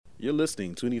You're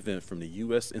listening to an event from the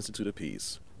U.S. Institute of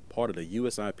Peace, part of the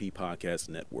USIP Podcast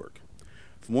Network.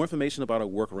 For more information about our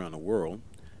work around the world,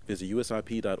 visit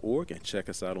usip.org and check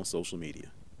us out on social media.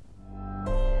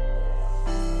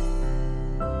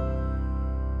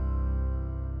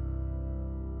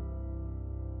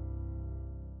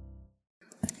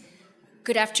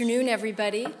 Good afternoon,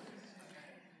 everybody.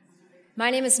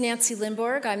 My name is Nancy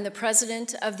Limborg. I'm the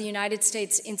president of the United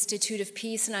States Institute of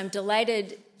Peace, and I'm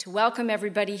delighted to welcome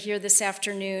everybody here this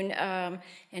afternoon,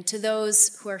 and to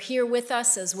those who are here with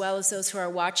us, as well as those who are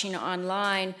watching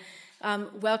online.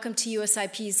 Welcome to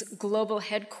USIP's global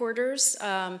headquarters,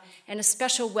 and a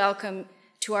special welcome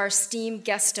to our esteemed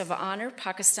guest of honor,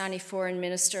 Pakistani Foreign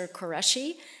Minister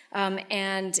Qureshi,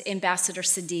 and Ambassador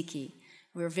Siddiqui.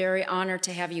 We're very honored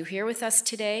to have you here with us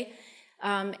today.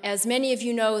 As many of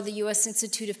you know, the U.S.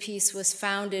 Institute of Peace was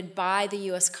founded by the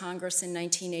U.S. Congress in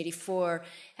 1984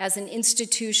 as an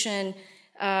institution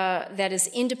that is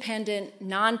independent,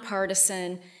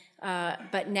 nonpartisan,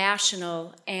 but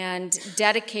national, and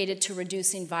dedicated to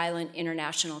reducing violent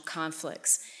international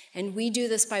conflicts. And we do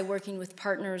this by working with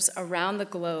partners around the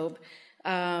globe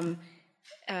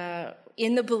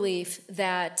in the belief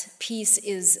that peace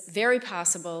is very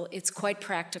possible, it's quite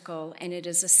practical, and it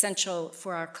is essential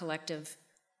for our collective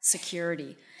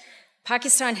security.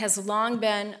 Pakistan has long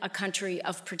been a country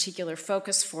of particular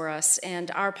focus for us,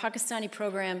 and our Pakistani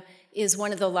program is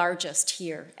one of the largest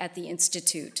here at the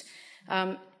Institute.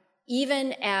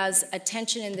 Even as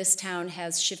attention in this town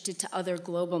has shifted to other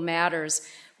global matters,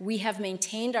 we have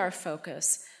maintained our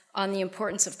focus on the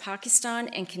importance of Pakistan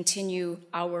and continue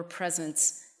our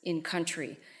presence in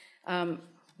country.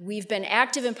 We've been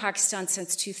active in Pakistan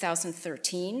since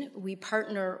 2013. We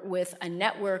partner with a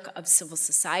network of civil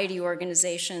society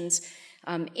organizations,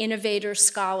 innovators,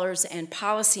 scholars, and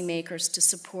policymakers to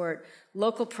support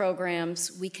local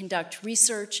programs. We conduct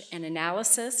research and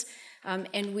analysis,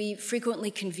 and we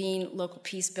frequently convene local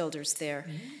peace builders there.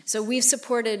 So we've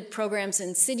supported programs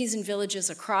in cities and villages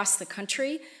across the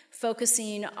country,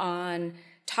 focusing on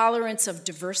tolerance of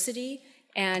diversity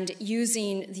and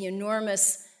using the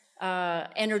enormous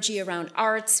energy around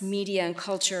arts, media, and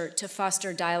culture to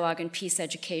foster dialogue and peace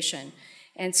education.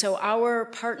 And so our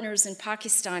partners in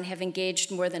Pakistan have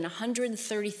engaged more than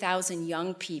 130,000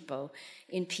 young people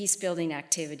in peace-building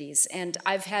activities. And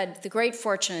I've had the great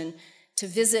fortune to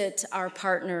visit our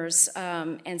partners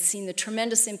and seen the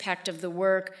tremendous impact of the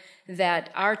work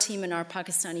that our team and our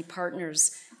Pakistani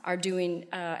partners are doing,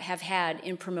 have had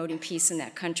in promoting peace in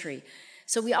that country.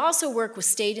 So we also work with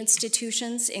state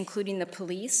institutions, including the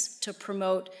police, to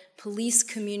promote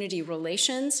police-community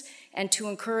relations and to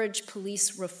encourage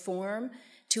police reform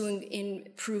to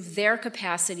improve their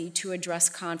capacity to address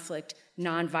conflict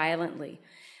nonviolently.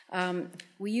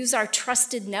 We use our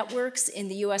trusted networks in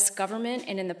the U.S. government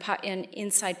and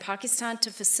inside Pakistan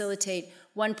to facilitate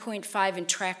 1.5 and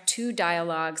Track 2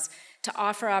 dialogues to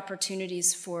offer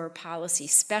opportunities for policy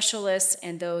specialists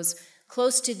and those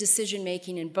close to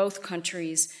decision-making in both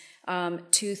countries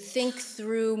to think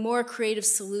through more creative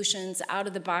solutions,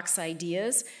 out-of-the-box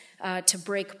ideas to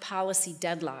break policy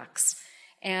deadlocks.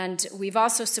 And we've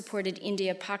also supported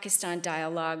India-Pakistan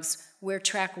dialogues where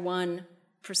Track 1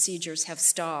 procedures have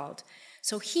stalled.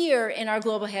 So here in our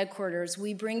global headquarters,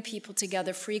 we bring people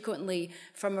together frequently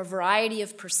from a variety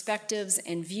of perspectives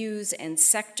and views and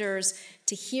sectors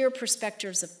to hear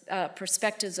perspectives of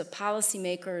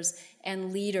policymakers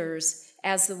and leaders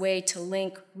as the way to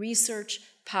link research,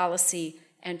 policy,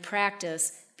 and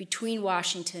practice between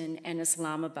Washington and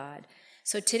Islamabad.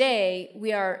 So today,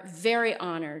 we are very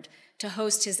honored to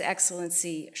host His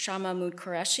Excellency Shah Mahmood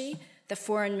Qureshi, the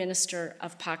Foreign Minister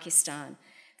of Pakistan.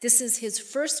 This is his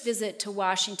first visit to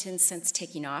Washington since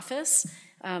taking office.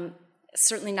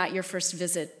 Certainly not your first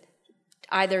visit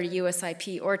either to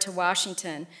USIP or to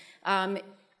Washington.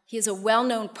 He is a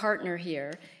well-known partner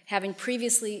here, having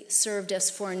previously served as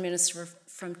foreign minister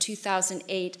from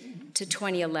 2008 to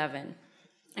 2011.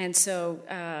 And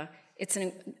so it's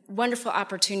a wonderful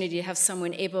opportunity to have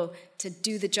someone able to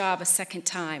do the job a second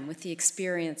time with the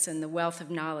experience and the wealth of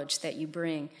knowledge that you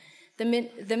bring.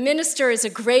 The minister is a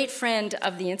great friend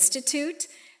of the Institute.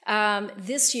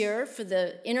 This year, for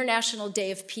the International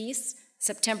Day of Peace,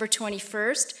 September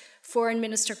 21st, Foreign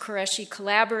Minister Qureshi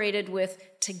collaborated with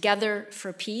Together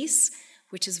for Peace,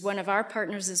 which is one of our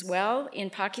partners as well in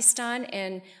Pakistan,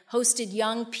 and hosted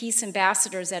young peace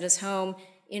ambassadors at his home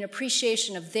in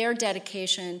appreciation of their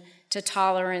dedication to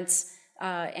tolerance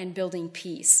and building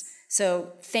peace.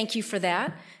 So thank you for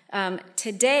that.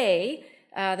 Today,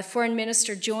 the foreign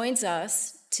minister joins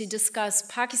us to discuss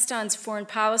Pakistan's foreign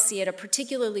policy at a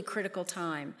particularly critical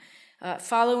time.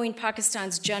 Following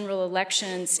Pakistan's general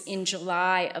elections in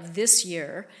July of this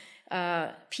year,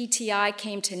 PTI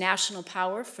came to national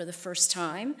power for the first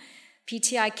time.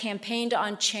 PTI campaigned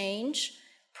on change,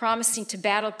 promising to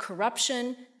battle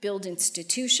corruption, build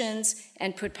institutions,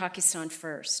 and put Pakistan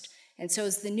first. And so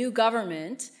as the new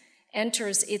government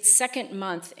enters its second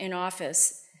month in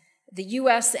office, the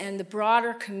U.S. and the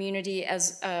broader community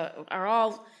are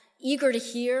all eager to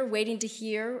hear, waiting to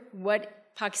hear what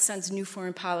Pakistan's new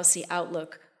foreign policy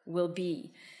outlook will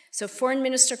be. So Foreign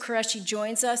Minister Qureshi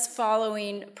joins us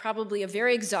following probably a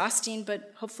very exhausting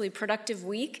but hopefully productive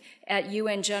week at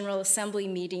UN General Assembly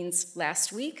meetings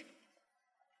last week.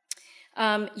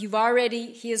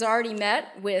 He has already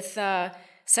met with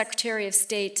Secretary of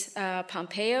State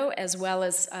Pompeo as well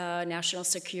as National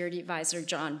Security Advisor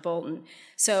John Bolton.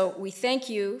 So we thank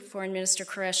you, Foreign Minister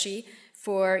Qureshi,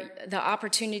 for the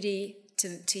opportunity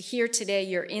to hear today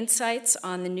your insights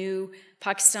on the new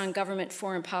Pakistan government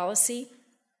foreign policy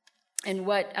and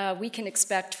what we can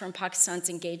expect from Pakistan's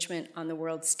engagement on the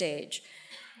world stage.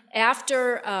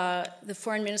 After the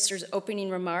Foreign Minister's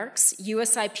opening remarks,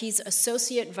 USIP's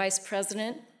Associate Vice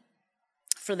President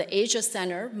for the Asia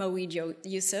Center, Moeed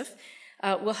Yusuf,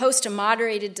 will host a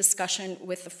moderated discussion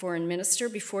with the Foreign Minister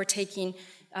before taking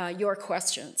your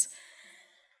questions.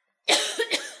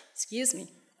 Excuse me.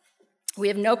 We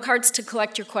have no cards to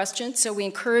collect your questions, so we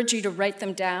encourage you to write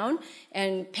them down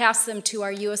and pass them to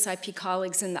our USIP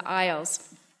colleagues in the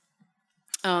aisles.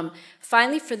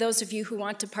 Finally, for those of you who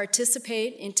want to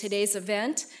participate in today's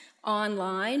event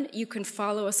online, you can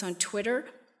follow us on Twitter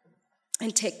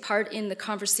and take part in the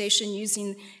conversation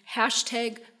using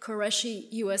hashtag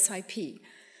QureshiUSIP.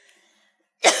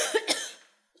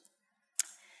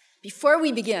 Before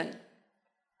we begin,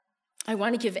 I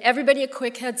want to give everybody a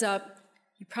quick heads up.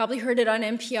 You probably heard it on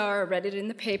NPR or read it in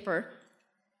the paper.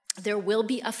 There will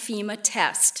be a FEMA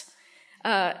test,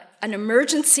 an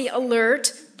emergency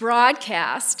alert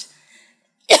broadcast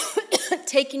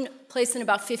taking place in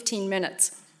about 15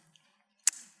 minutes.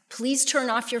 Please turn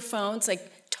off your phones,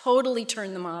 totally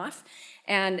turn them off,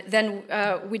 and then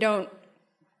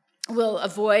we'll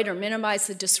avoid or minimize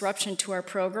the disruption to our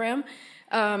program.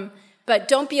 But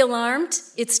don't be alarmed,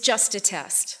 it's just a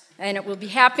test, and it will be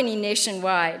happening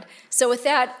nationwide. So with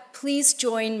that, please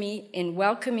join me in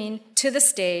welcoming to the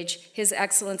stage His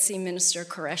Excellency Minister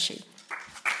Qureshi.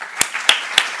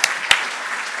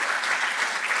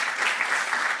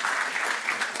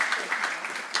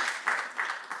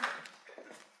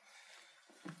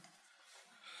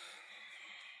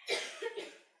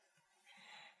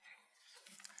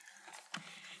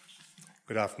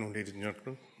 Good afternoon, ladies and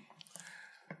gentlemen.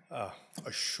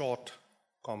 A short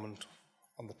comment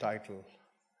on the title.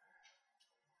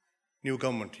 New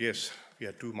government, yes, we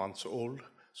are 2 months old,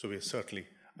 so we are certainly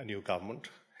a new government.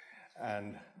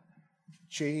 And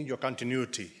change or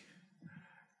continuity.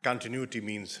 Continuity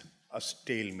means a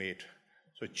stalemate,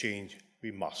 so change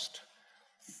we must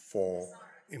for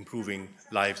improving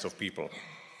lives of people.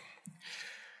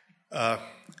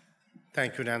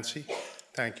 Thank you, Nancy.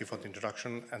 Thank you for the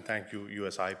introduction, and thank you,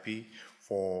 USIP,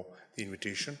 for the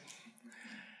invitation.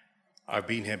 I've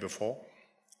been here before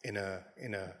in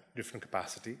a different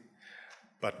capacity,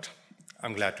 but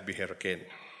I'm glad to be here again.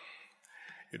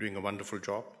 You're doing a wonderful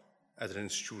job as an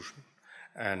institution,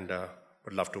 and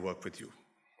would love to work with you.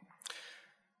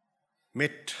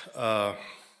 Met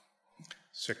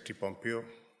Secretary Pompeo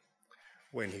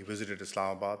when he visited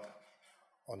Islamabad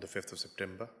on the 5th of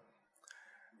September.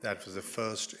 That was the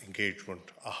first engagement,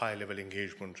 a high-level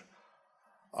engagement,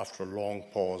 after a long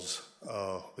pause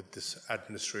with this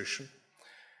administration.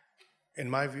 In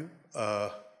my view,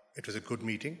 it was a good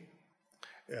meeting.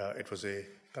 It was a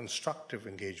constructive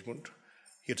engagement.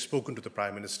 He had spoken to the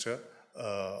Prime Minister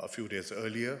a few days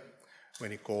earlier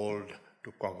when he called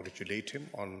to congratulate him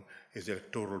on his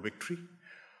electoral victory.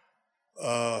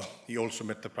 He also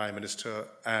met the Prime Minister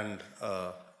and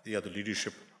the other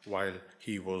leadership while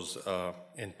he was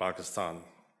in Pakistan.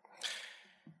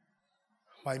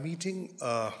 My meeting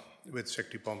with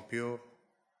Secretary Pompeo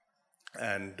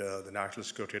and the National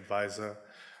Security Advisor,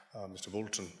 Mr.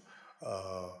 Bolton,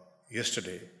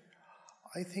 yesterday,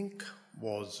 I think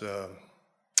was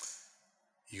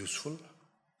useful,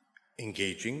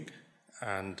 engaging,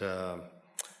 and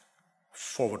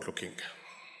forward-looking.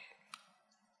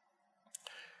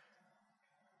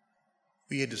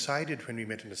 We had decided when we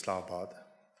met in Islamabad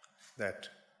that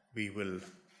we will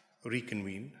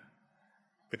reconvene,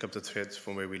 pick up the threads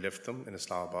from where we left them in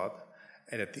Islamabad,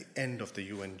 and at the end of the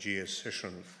UNGA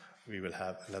session, we will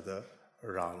have another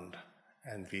round,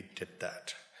 and we did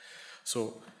that.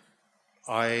 So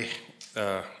I'm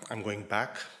going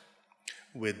back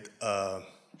with a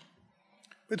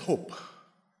with hope.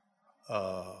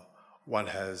 One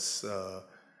has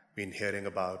been hearing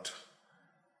about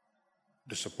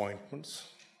disappointments,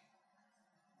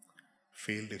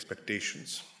 failed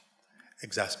expectations,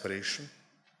 exasperation,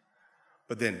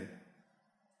 but then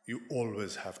you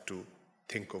always have to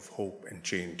think of hope and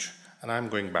change. And I'm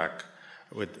going back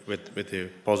with a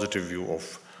positive view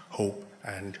of hope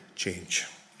and change.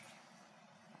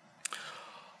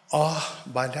 Our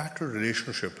bilateral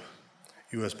relationship,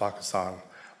 US-Pakistan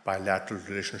bilateral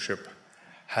relationship,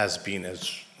 has been,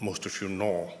 as most of you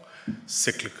know,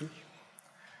 cyclical.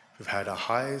 We've had our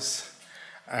highs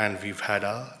and we've had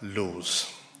our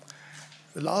lows.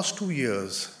 The last 2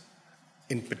 years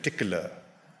in particular,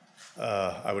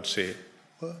 I would say,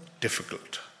 were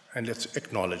difficult. And let's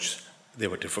acknowledge they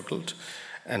were difficult.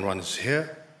 And one is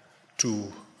here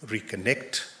to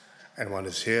reconnect, and one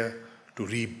is here to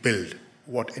rebuild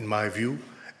what, in my view,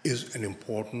 is an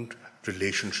important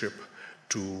relationship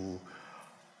to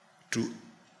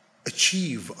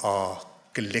achieve our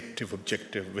collective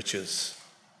objective, which is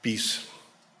peace,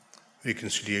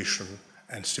 reconciliation,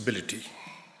 and stability.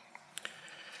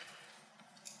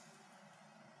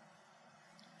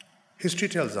 History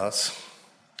tells us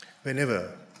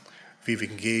whenever we've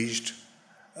engaged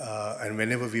and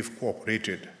whenever we've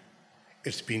cooperated,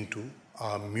 it's been to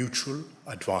our mutual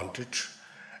advantage,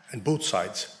 and both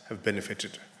sides have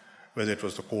benefited, whether it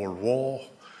was the Cold War,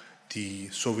 the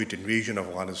Soviet invasion of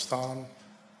Afghanistan,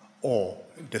 or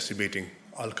decimating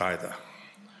Al-Qaeda.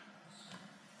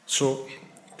 So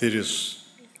there's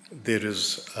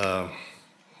a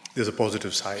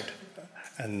positive side,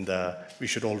 and we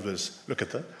should always look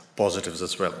at the positives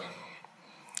as well.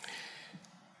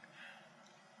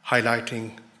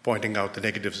 Highlighting, pointing out the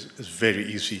negatives is very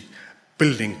easy.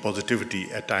 Building positivity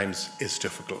at times is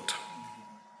difficult.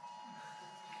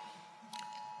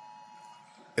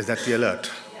 Is that the alert?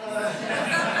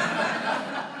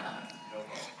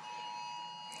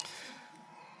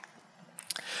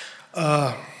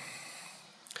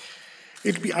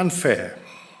 It'd be unfair.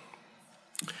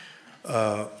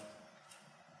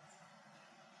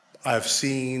 I've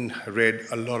seen, read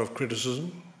a lot of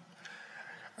criticism,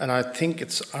 and I think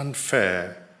it's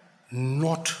unfair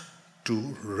not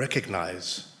to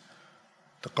recognize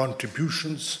the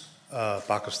contributions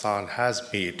Pakistan has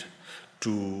made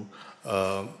to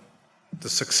the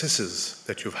successes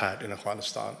that you've had in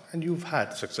Afghanistan, and you've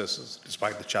had successes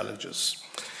despite the challenges.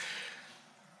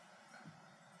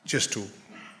 Just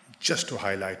to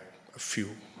highlight a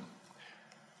few,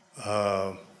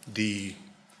 the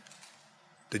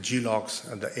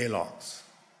GLOCs and the ALOCs,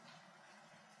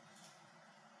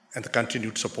 and the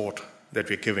continued support that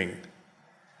we're giving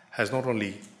has not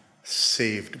only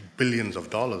saved billions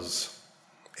of dollars,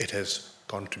 it has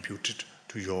contributed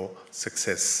to your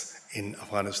success in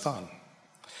Afghanistan.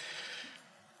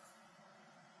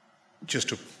 Just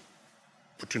to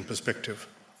put in perspective,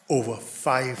 over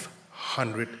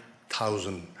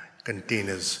 500,000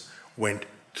 containers went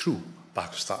through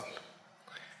Pakistan,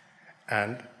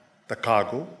 and the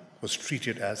cargo was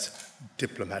treated as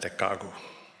diplomatic cargo.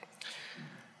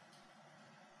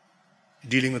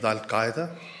 Dealing with Al-Qaeda,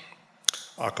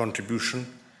 our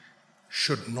contribution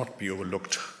should not be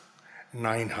overlooked.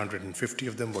 950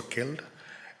 of them were killed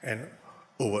and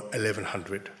over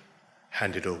 1,100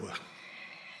 handed over.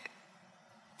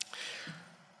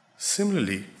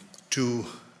 Similarly, to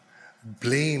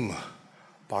blame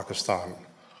Pakistan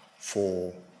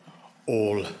for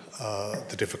all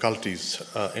the difficulties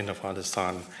in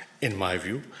Afghanistan, in my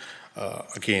view,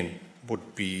 again,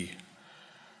 would be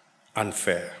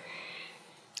unfair.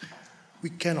 We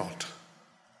cannot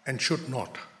and should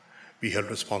not be held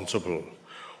responsible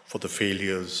for the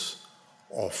failures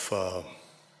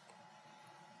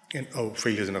in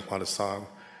Afghanistan,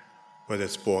 whether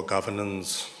it's poor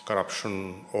governance,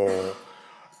 corruption, or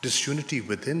disunity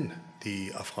within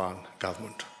the Afghan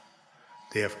government.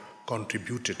 They have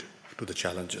contributed to the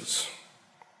challenges.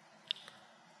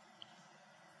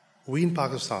 We in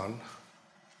Pakistan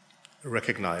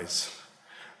recognize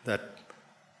that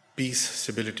peace,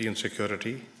 stability, and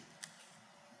security,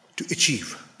 to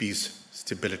achieve peace,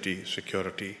 stability,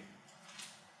 security,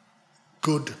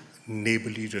 good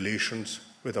neighborly relations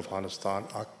with Afghanistan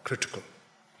are critical.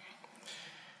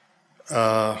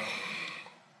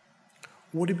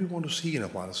 What do we want to see in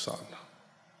Afghanistan?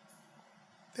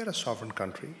 They're a sovereign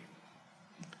country.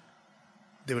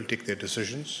 They will take their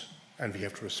decisions, and we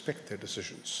have to respect their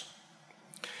decisions.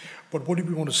 But what do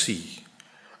we want to see?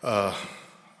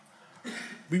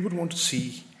 We would want to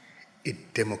see a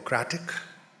democratic,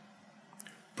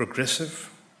 progressive,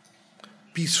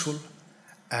 peaceful,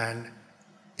 and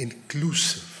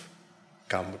inclusive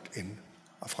government in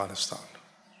Afghanistan.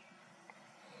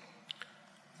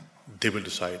 they will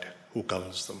decide who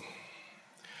governs them.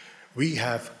 We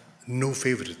have no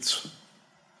favorites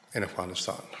in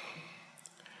Afghanistan.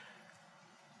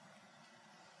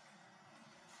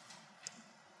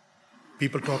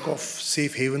 People talk of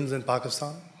safe havens in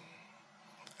Pakistan,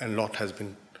 and a lot has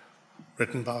been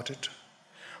written about it.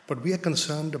 But we are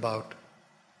concerned about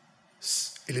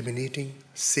eliminating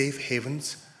safe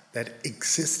havens that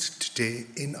exist today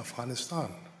in Afghanistan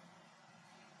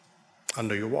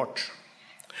under your watch.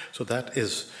 So that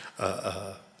is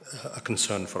a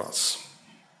concern for us.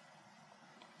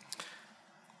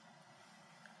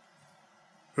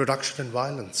 Reduction in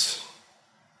violence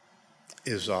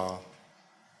is our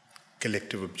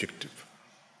collective objective.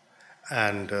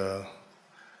 And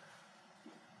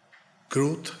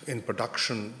growth in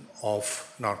production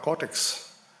of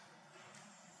narcotics,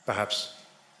 perhaps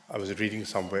I was reading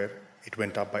somewhere, it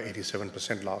went up by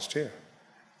 87% last year,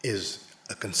 is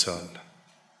a concern.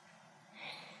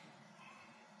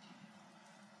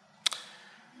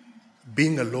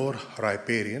 Being a lower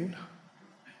riparian,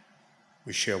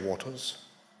 we share waters.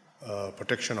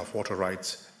 Protection of water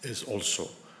rights is also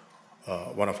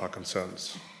one of our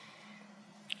concerns.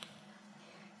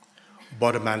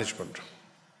 Border management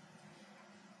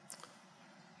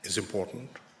is important.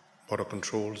 Border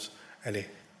controls and a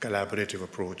collaborative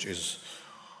approach is,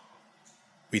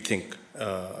 we think,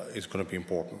 is going to be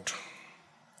important.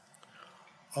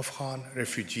 Afghan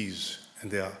refugees, and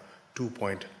there are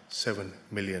 2.7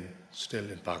 million still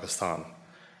in Pakistan,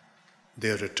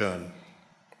 their return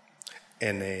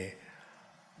in a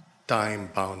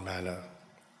time-bound manner,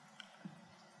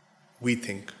 we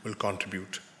think will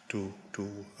contribute to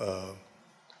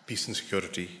peace and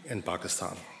security in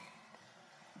Pakistan.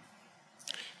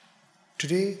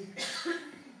 Today,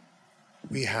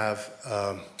 we have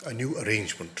a new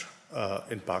arrangement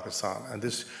in Pakistan, and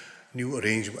this new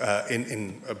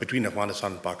arrangement between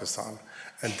Afghanistan and Pakistan,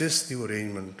 and this new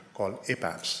arrangement called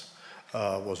APAPS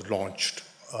was launched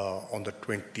on the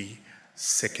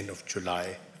 22nd of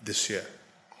July this year.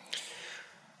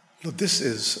 Now, this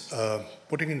is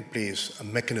putting in place a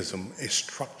mechanism, a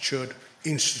structured,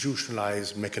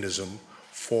 institutionalized mechanism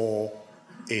for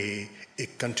a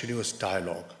continuous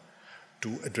dialogue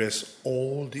to address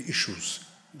all the issues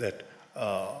that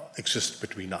exist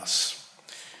between us.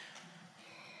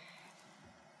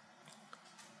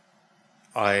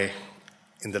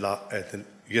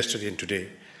 Yesterday and today,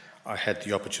 I had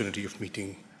the opportunity of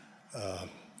meeting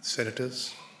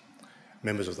senators,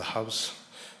 members of the House.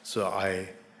 So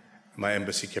my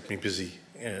embassy kept me busy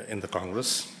in the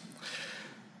Congress.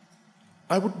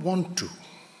 I would want to,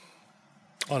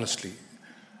 honestly,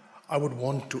 I would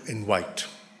want to invite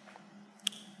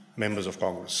members of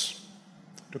Congress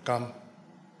to come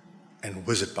and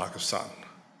visit Pakistan.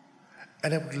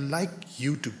 And I would like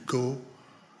you to go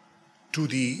to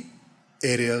the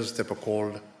areas that were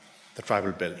called the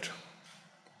tribal belt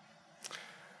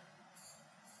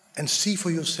and see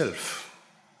for yourself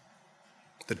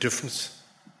the difference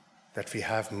that we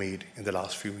have made in the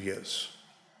last few years.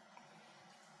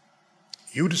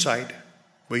 You decide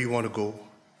where you want to go,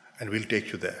 and we'll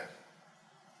take you there.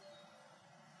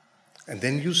 And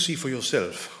then you see for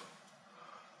yourself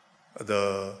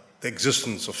the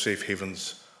existence of safe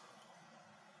havens,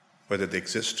 whether they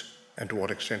exist and to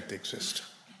what extent they exist.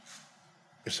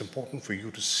 It's important for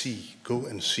you to see, go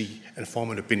and see, and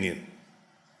form an opinion.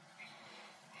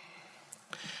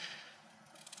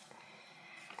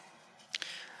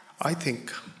 I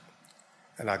think,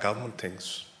 and our government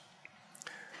thinks,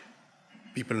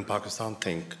 people in Pakistan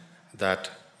think that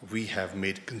we have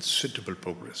made considerable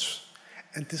progress.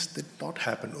 And this did not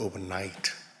happen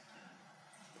overnight.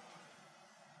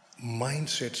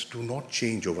 Mindsets do not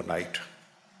change overnight.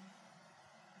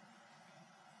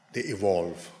 They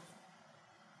evolve.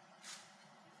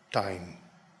 Time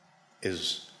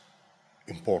is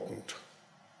important.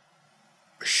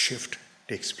 A shift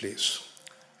takes place.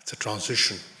 It's a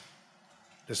transition.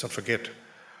 Let's not forget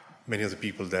many of the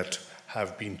people that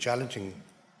have been challenging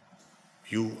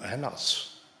you and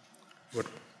us, but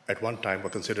at one time were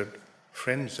considered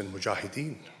friends and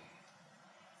mujahideen,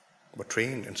 were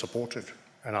trained and supported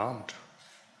and armed.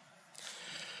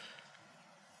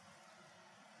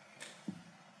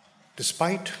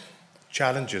 Despite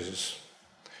challenges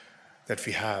that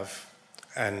we have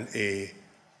and a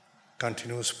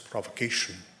continuous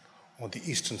provocation on the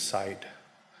eastern side,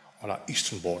 on our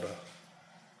eastern border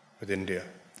with India,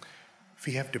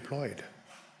 we have deployed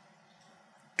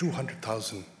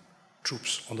 200,000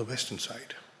 troops on the western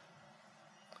side.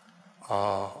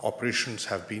 Our operations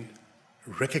have been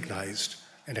recognized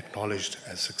and acknowledged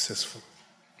as successful.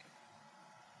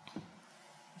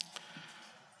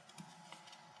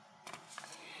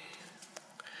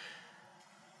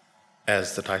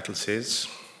 as the title says,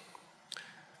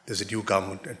 there's a new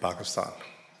government in Pakistan.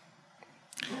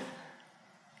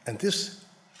 And this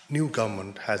new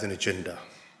government has an agenda,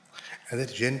 and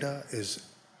that agenda is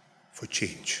for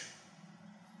change.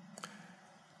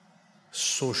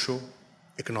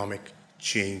 Socio-economic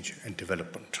change and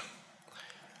development.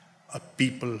 A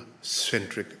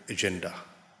people-centric agenda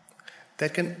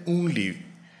that can only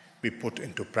be put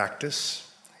into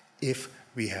practice if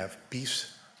we have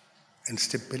peace and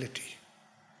stability.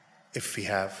 If we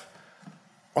have,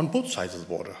 on both sides of the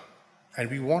border, and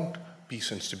we want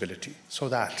peace and stability so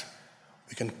that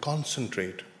we can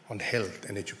concentrate on health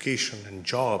and education and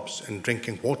jobs and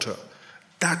drinking water.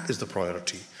 That is the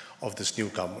priority of this new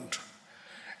government.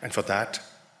 And for that,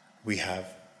 we have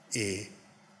a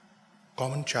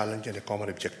common challenge and a common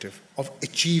objective of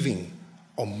achieving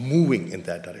or moving in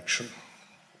that direction.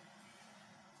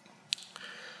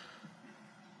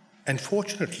 And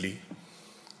fortunately,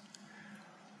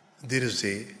 there's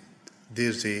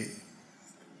a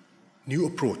new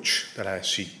approach that I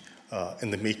see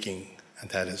in the making, and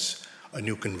that is a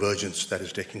new convergence that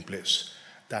is taking place,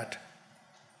 that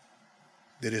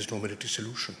there is no military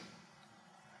solution.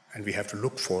 And we have to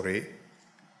look for a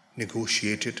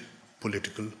negotiated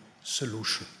political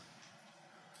solution.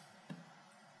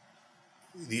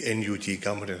 The NUG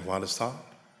government in Afghanistan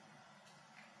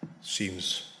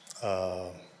seems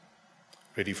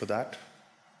ready for that.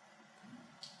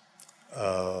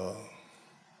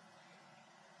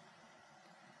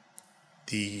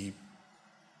 The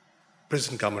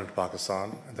present government of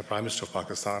Pakistan and the Prime Minister of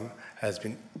Pakistan has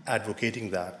been advocating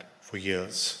that for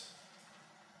years.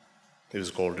 It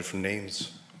was called different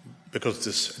names because of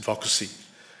this advocacy.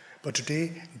 But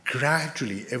today,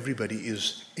 gradually, everybody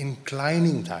is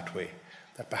inclining that way,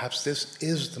 that perhaps this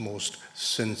is the most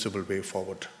sensible way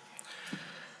forward.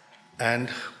 And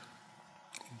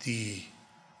the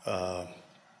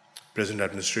present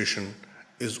administration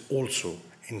is also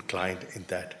inclined in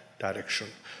that direction.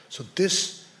 So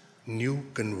this new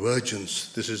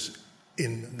convergence, this is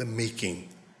in the making,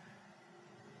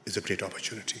 is a great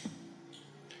opportunity.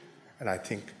 And I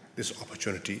think this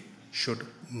opportunity should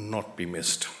not be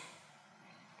missed.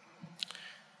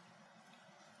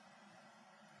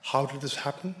 How did this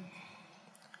happen?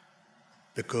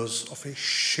 Because of a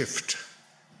shift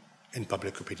in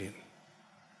public opinion.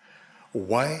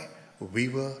 Why we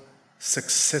were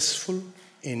successful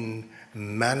in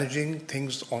managing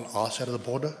things on our side of the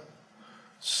border?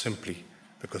 Simply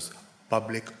because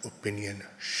public opinion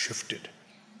shifted.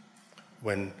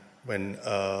 When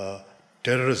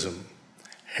terrorism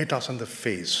hit us in the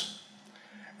face,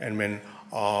 and when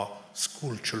our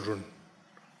school children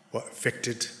were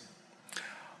affected,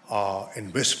 our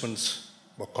investments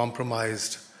were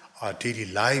compromised, our daily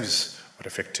lives were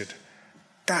affected,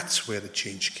 that's where the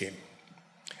change came.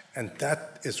 And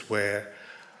that is where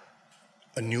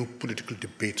a new political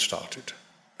debate started,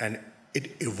 and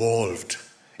it evolved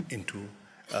into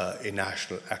a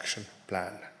national action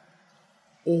plan.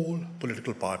 All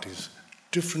political parties,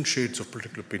 different shades of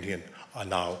political opinion, are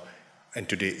now and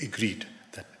today agreed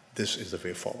that this is the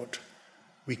way forward.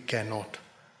 We cannot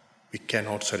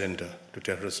surrender to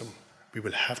terrorism. We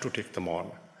will have to take them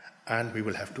on, and we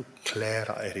will have to clear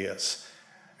our areas.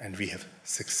 And we have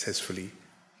successfully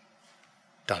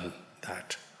done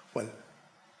that. Well,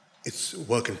 it's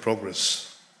work in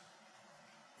progress.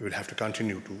 We will have to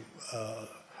continue to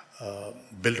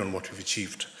build on what we've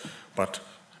achieved, but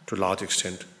to a large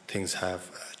extent, things have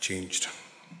changed.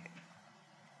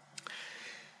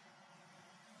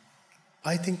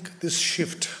 I think this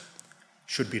shift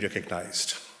should be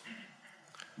recognized.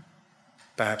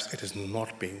 Perhaps it is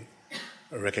not being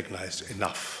recognized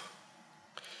enough.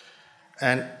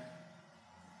 And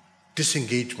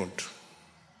disengagement,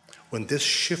 when this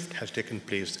shift has taken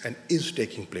place and is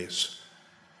taking place,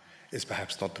 is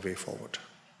perhaps not the way forward.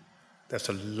 That's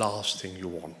the last thing you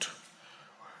want.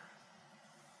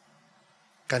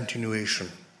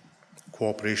 Continuation,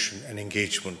 cooperation, and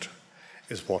engagement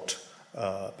is what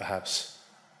perhaps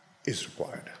is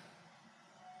required.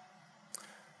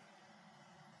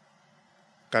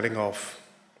 Cutting off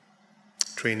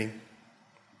training,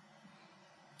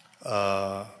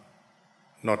 not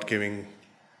giving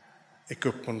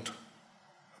equipment,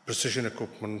 precision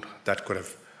equipment that could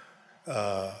have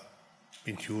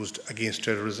been used against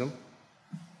terrorism.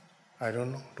 I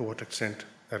don't know to what extent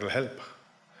that will help,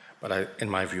 but in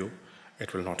my view,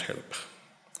 it will not help.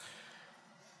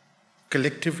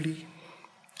 Collectively,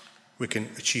 we can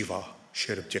achieve our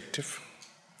shared objective.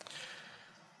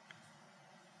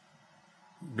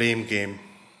 Blame game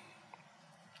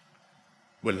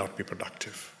will not be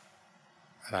productive.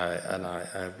 And I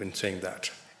have been saying that.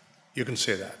 You can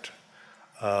say that.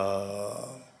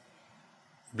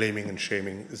 blaming and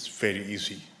shaming is very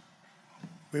easy.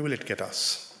 Where will it get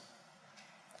us?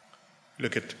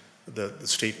 Look at the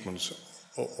statements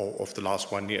of the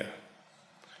last 1 year.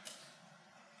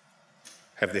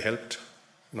 Have they helped?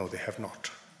 No, they have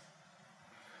not.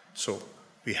 So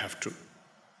we have to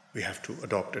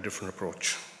adopt a different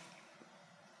approach.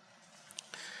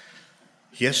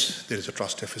 Yes, there is a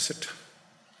trust deficit,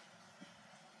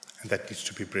 and that needs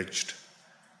to be bridged,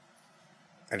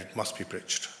 and it must be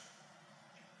bridged.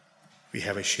 We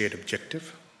have a shared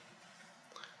objective.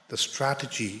 The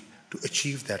strategy to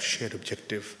achieve that shared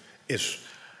objective is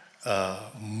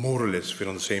more or less we're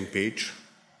on the same page.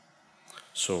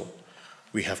 So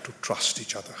we have to trust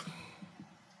each other.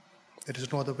 There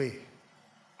is no other way.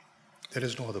 There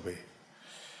is no other way.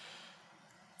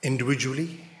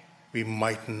 Individually, we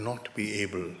might not be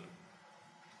able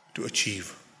to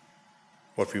achieve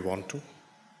what we want to,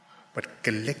 but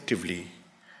collectively,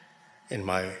 in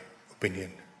my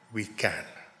opinion, we can.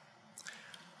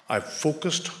 I've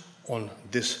focused on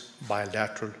this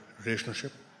bilateral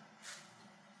relationship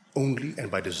only and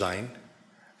by design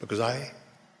because I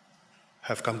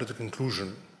have come to the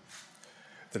conclusion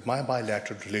that my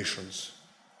bilateral relations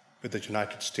with the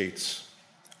United States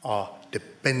are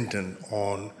dependent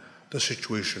on the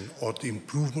situation or the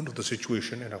improvement of the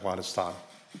situation in Afghanistan.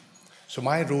 So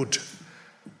my road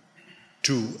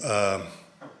to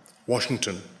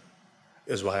Washington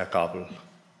is via Kabul,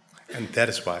 and that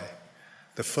is why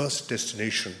the first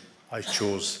destination I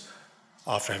chose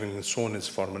after having been sworn as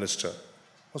foreign minister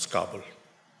was Kabul.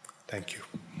 Thank you.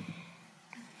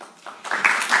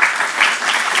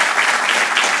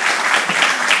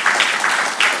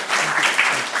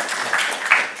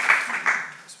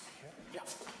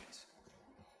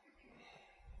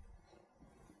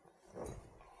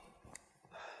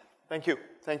 Thank you.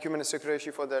 Thank you, Minister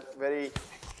Qureshi, for that very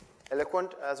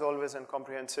eloquent, as always, and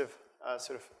comprehensive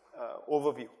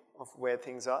overview of where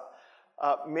things are.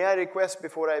 May I request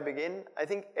before I begin, I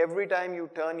think every time you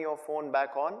turn your phone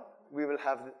back on, we will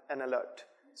have an alert.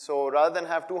 So rather than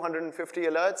have 250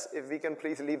 alerts, if we can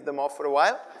please leave them off for a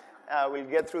while, we'll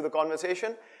get through the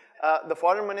conversation. The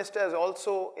Foreign Minister has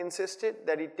also insisted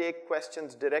that he take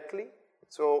questions directly.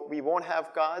 So we won't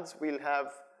have cards, we'll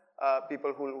have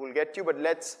people who will get you, but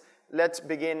let's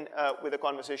begin with a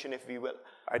conversation, if we will.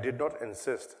 I did not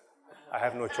insist. I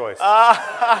have no choice.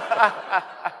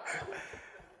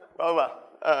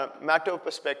 Matter of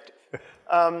perspective.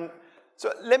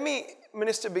 So let me,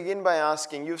 Minister, begin by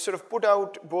asking, you've sort of put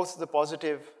out both the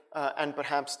positive and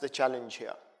perhaps the challenge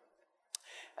here.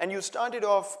 And you started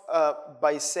off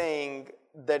by saying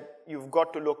that you've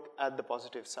got to look at the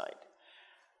positive side.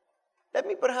 Let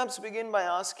me perhaps begin by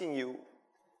asking you,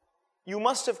 you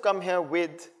must have come here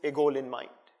with a goal in mind.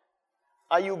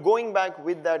 Are you going back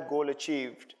with that goal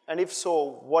achieved? And if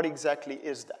so, what exactly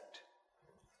is that?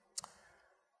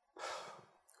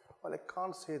 Well, I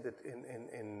can't say that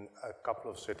in a couple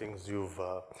of settings you've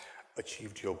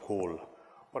achieved your goal.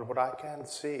 But what I can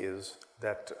say is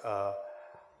that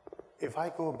if I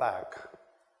go back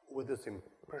with this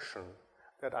impression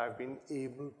that I've been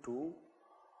able to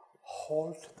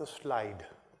halt the slide,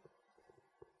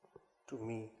 to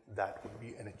me, that would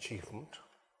be an achievement.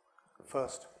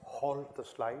 First, halt the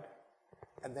slide,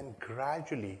 and then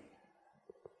gradually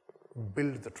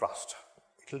build the trust.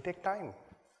 It'll take time.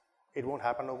 It won't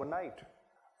happen overnight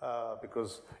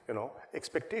because,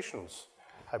 expectations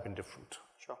have been different.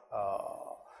 Sure.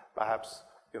 Perhaps,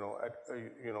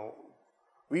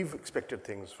 we've expected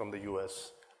things from the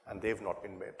US and they've not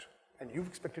been met. And you've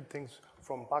expected things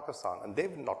from Pakistan and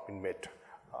they've not been met.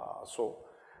 So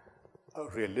a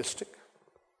realistic,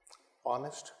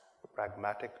 honest,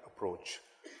 pragmatic approach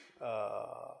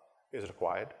is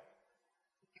required.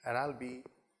 And I'll be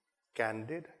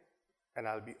candid and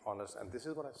I'll be honest. And this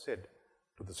is what I said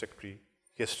to the Secretary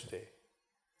yesterday,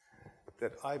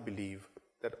 that I believe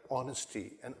that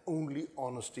honesty and only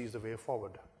honesty is the way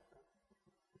forward.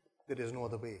 There is no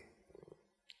other way.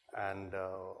 And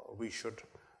we should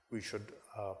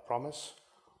promise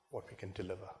what we can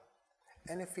deliver.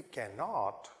 And if we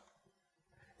cannot,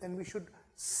 then we should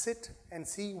sit and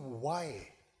see why.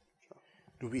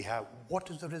 Do we have, what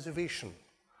is the reservation?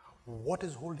 What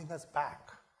is holding us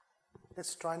back?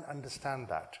 Let's try and understand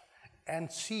that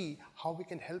and see how we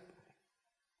can help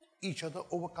each other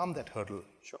overcome that hurdle.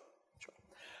 Sure.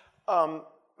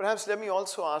 Perhaps let me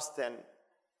also ask then,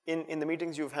 in the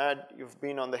meetings you've had, you've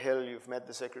been on the Hill, you've met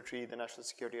the Secretary, the National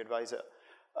Security Advisor.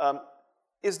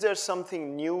 Is there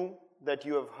something new that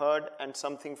you have heard and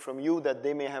something from you that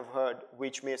they may have heard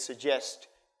which may suggest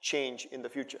change in the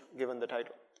future, given the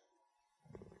title?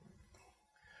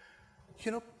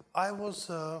 I was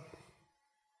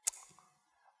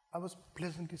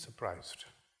pleasantly surprised.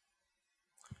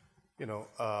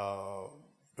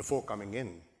 Before coming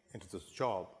into this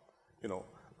job,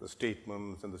 the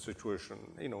statements and the situation,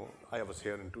 I was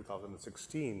here in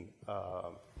 2016.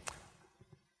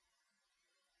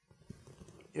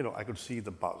 I could see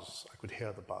the buzz, I could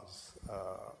hear the buzz,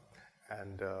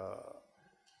 and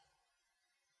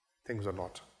things are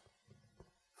not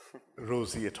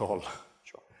rosy at all.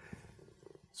 Sure.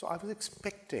 So I was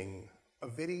expecting a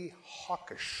very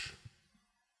hawkish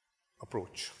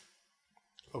approach,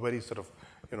 a very sort of,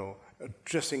 a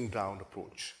dressing down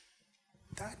approach.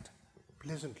 That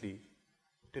pleasantly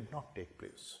did not take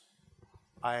place.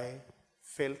 I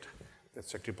felt that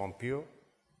Secretary Pompeo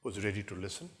was ready to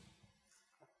listen,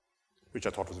 which I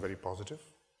thought was very positive.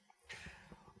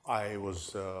 I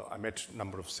met a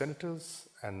number of senators,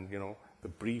 and the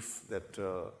brief that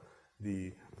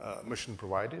the mission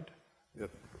provided,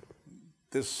 that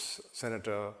this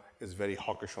senator is very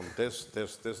hawkish on this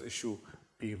issue,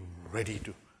 be ready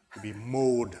to be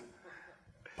mowed.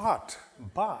 But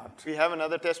we have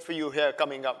another test for you here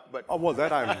coming up. But oh well,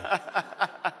 that I'm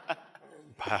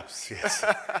perhaps yes.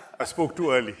 I spoke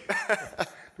too early,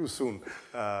 too soon.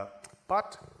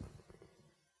 But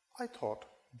I thought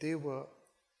they were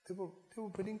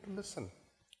willing to listen,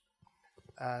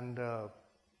 and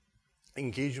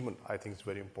engagement, I think, is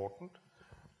very important.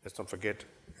 Let's not forget,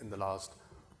 in the last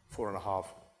 4.5,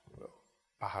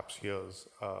 perhaps years,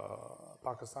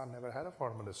 Pakistan never had a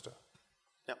foreign minister.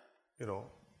 Yeah.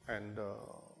 And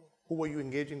who were you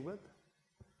engaging with?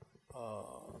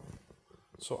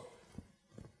 So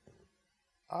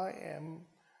I am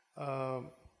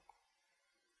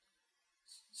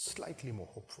slightly more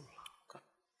hopeful.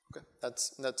 Okay,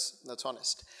 that's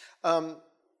honest.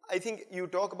 I think you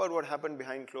talk about what happened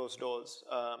behind closed doors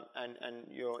and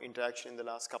your interaction in the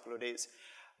last couple of days.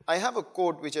 I have a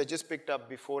quote which I just picked up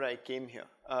before I came here,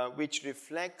 which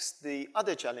reflects the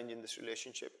other challenge in this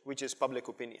relationship, which is public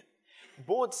opinion.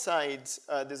 Both sides,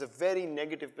 there's a very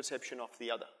negative perception of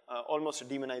the other, almost a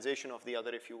demonization of the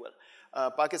other, if you will.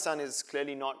 Pakistan is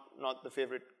clearly not the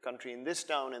favorite country in this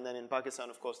town, and then in Pakistan,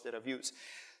 of course, there are views.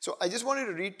 So I just wanted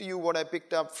to read to you what I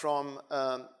picked up from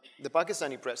the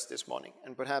Pakistani press this morning,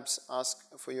 and perhaps ask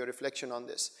for your reflection on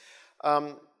this.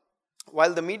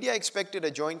 While the media expected a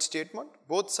joint statement,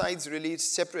 both sides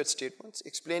released separate statements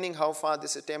explaining how far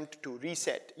this attempt to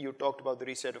reset, you talked about the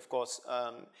reset, of course,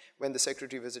 when the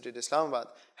Secretary visited Islamabad,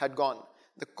 had gone.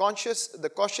 The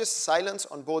cautious silence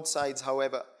on both sides,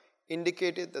 however,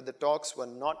 indicated that the talks were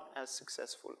not as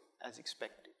successful as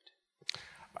expected.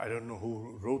 I don't know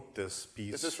who wrote this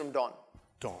piece. This is from Dawn.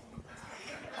 Dawn.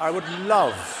 I would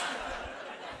love,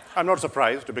 I'm not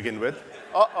surprised to begin with.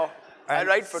 Uh-oh. I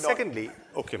write for Dawn. Secondly,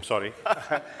 okay, I'm sorry.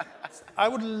 I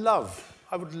would love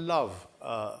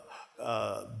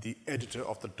the editor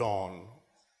of the Dawn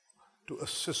to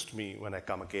assist me when I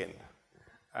come again,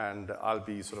 and I'll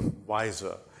be sort of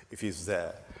wiser if he's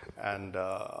there, and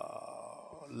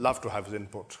love to have his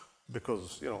input,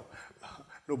 because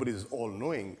nobody's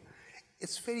all-knowing.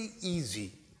 It's very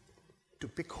easy to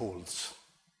pick holes.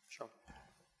 Sure.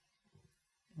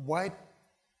 Why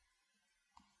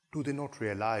do they not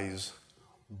realize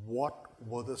what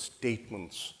were the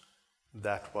statements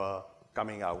that were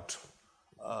coming out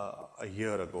a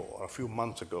year ago or a few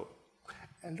months ago?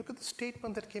 And look at the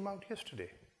statement that came out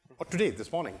yesterday, or today,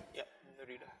 this morning. Yeah, the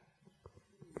reader.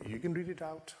 You can read it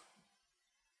out.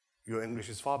 Your English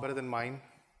is far better than mine.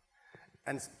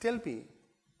 And tell me,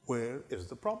 where is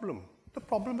the problem? The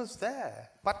problem is there,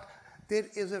 but there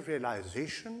is a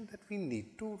realization that we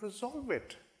need to resolve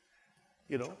it.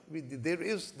 There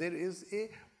is a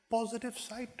positive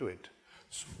side to it.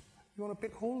 So you want to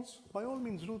pick holes? By all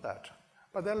means do that.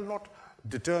 But that'll not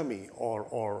deter me or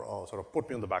sort of put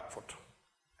me on the back foot.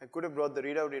 I could have brought the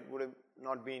readout. It would have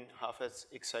not been half as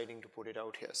exciting to put it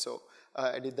out here. So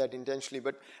I did that intentionally.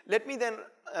 But let me then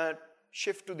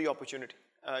shift to the opportunity.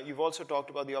 You've also talked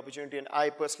about the opportunity, and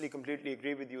I personally completely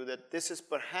agree with you that this is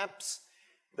perhaps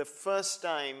the first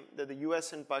time that the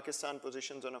US and Pakistan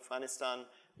positions on Afghanistan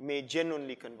may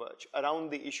genuinely converge around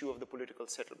the issue of the political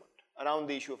settlement, around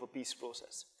the issue of a peace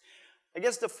process. I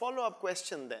guess the follow-up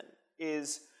question then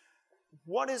is,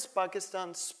 what is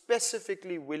Pakistan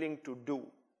specifically willing to do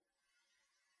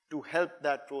to help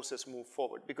that process move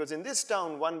forward? Because in this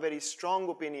town, one very strong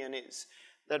opinion is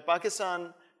that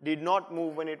Pakistan did not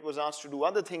move when it was asked to do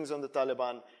other things on the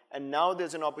Taliban, and now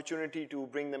there's an opportunity to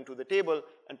bring them to the table,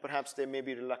 and perhaps there may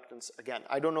be reluctance again.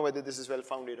 I don't know whether this is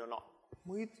well-founded or not.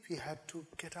 We had to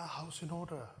get our house in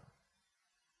order.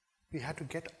 We had to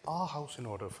get our house in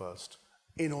order first,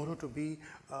 in order to be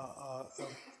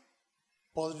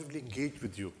positively engage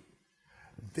with you.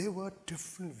 There were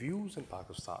different views in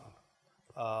Pakistan.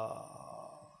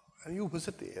 And you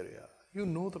visit the area, you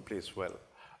know the place well,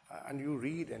 and you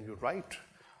read and you write.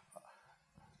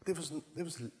 There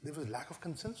was lack of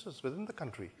consensus within the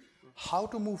country. How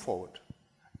to move forward?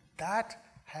 That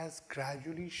has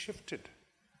gradually shifted.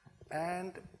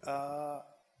 And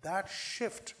that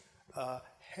shift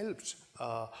helped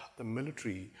the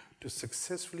military to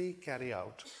successfully carry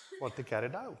out what they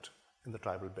carried out in the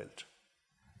tribal belt.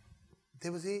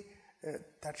 There was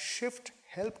that shift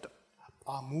helped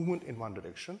our movement in one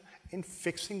direction in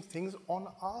fixing things on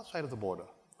our side of the border.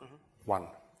 One.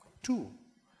 Two,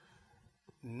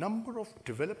 number of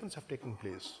developments have taken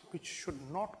place which should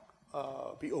not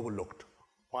be overlooked.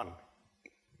 One,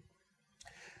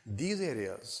 these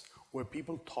areas where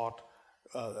people thought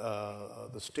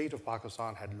the state of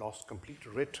Pakistan had lost complete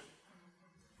writ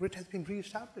has been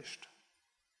re-established.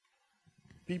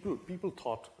 People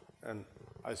thought, and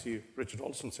I see Richard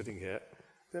Olson sitting here,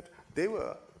 that they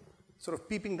were sort of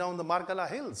peeping down the Margala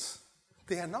hills.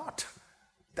 They are not.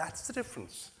 That's the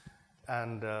difference.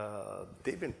 And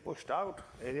they've been pushed out.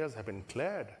 Areas have been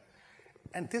cleared.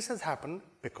 And this has happened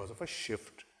because of a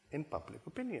shift in public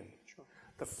opinion. Sure.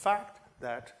 The fact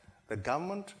that the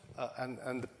government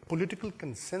and the political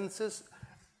consensus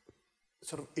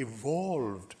sort of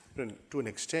evolved to an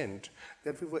extent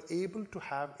that we were able to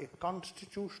have a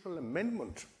constitutional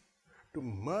amendment to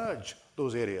merge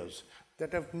those areas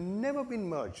that have never been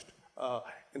merged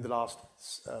in the last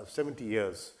 70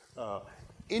 years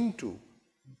into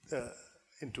the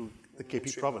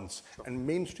KP province and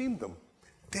mainstream them.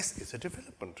 This is a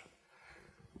development.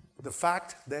 The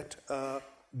fact that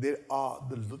the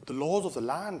laws of the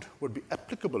land would be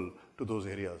applicable to those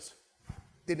areas,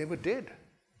 they never did.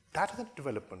 That is a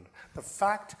development. The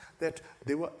fact that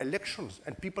there were elections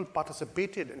and people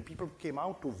participated and people came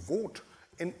out to vote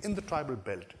in the tribal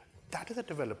belt, that is a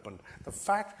development. The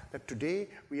fact that today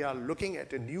we are looking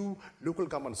at a new local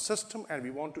government system and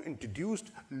we want to introduce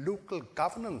local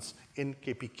governance in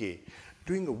KPK,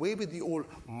 doing away with the old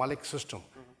Malik system,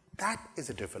 that is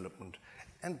a development.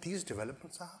 And these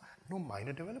developments are no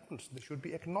minor developments. They should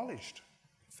be acknowledged.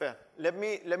 Fair. Let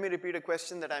me repeat a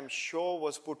question that I'm sure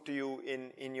was put to you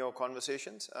in your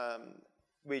conversations,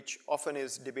 which often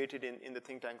is debated in the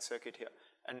think tank circuit here.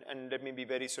 And let me be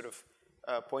very sort of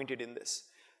pointed in this.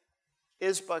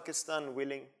 Is Pakistan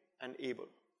willing and able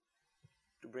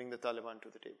to bring the Taliban to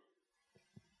the table?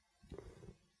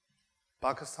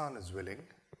 Pakistan is willing,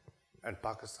 and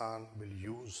Pakistan will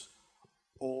use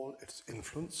all its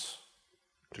influence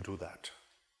to do that.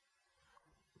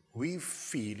 We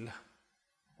feel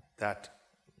that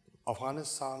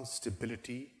Afghanistan's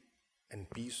stability and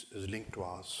peace is linked to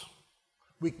ours.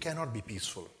 We cannot be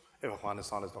peaceful if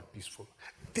Afghanistan is not peaceful.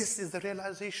 This is the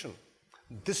realization.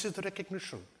 This is the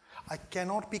recognition. I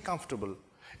cannot be comfortable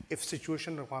if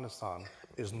situation in Afghanistan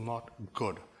is not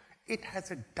good. It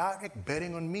has a direct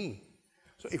bearing on me.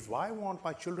 So if I want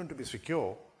my children to be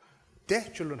secure, their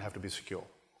children have to be secure.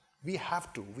 We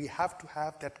have to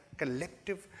have that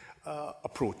collective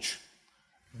approach.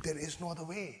 There is no other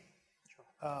way.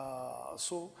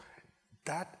 So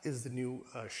that is the new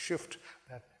shift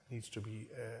that needs to be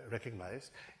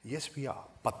recognized. Yes, we are.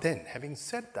 But then, having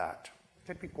said that,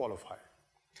 let me qualify.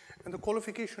 And the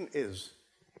qualification is,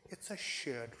 it's a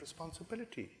shared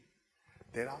responsibility.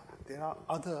 There are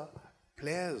other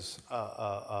players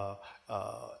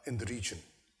in the region,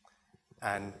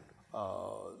 and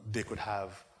they could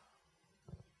have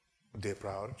their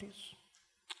priorities,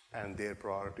 and their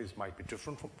priorities might be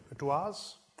different to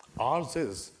ours. Ours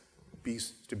is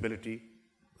peace, stability,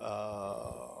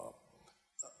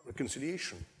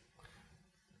 reconciliation.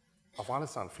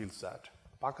 Afghanistan feels that.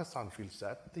 Pakistan feels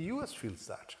that. The US feels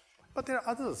that. But there are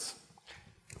others.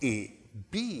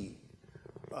 B,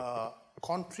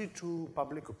 contrary to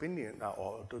public opinion,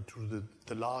 or to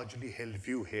the largely held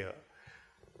view here,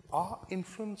 our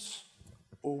influence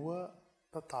over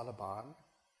the Taliban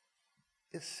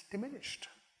is diminished.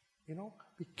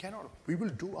 We will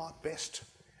do our best,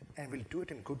 and we'll do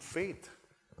it in good faith.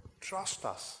 Trust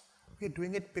us. We are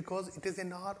doing it because it is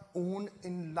in our own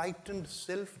enlightened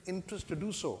self-interest to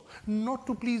do so, not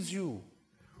to please you,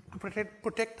 to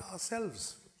protect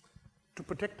ourselves, to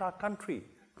protect our country.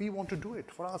 We want to do it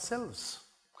for ourselves,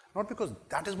 not because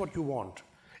that is what you want.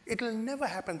 It will never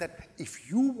happen that if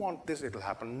you want this, it will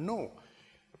happen. No.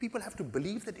 People have to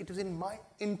believe that it is in my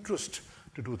interest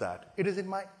to do that. It is in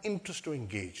my interest to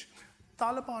engage.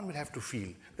 Taliban will have to feel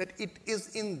that it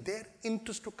is in their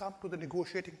interest to come to the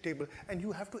negotiating table, and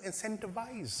you have to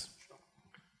incentivize.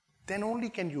 Then only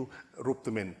can you rope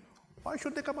them in. Why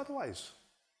should they come otherwise?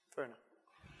 Fair enough.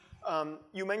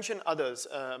 You mentioned others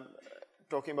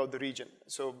talking about the region.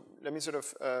 So let me sort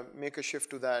of make a shift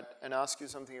to that and ask you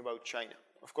something about China.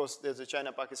 Of course, there's a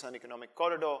China-Pakistan economic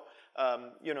corridor,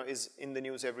 is in the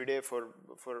news every day for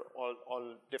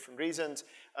all different reasons.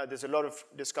 There's a lot of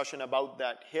discussion about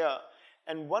that here.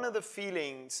 And one of the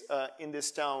feelings in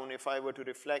this town, if I were to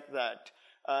reflect that,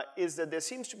 is that there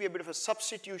seems to be a bit of a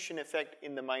substitution effect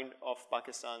in the mind of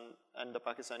Pakistan and the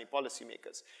Pakistani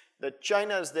policymakers. That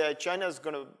China's there, China's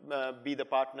going to be the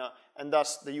partner, and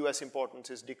thus the US importance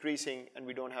is decreasing, and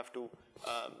we don't have to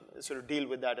sort of deal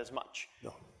with that as much.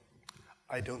 No,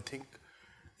 I don't think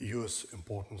US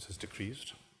importance has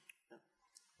decreased.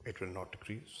 It will not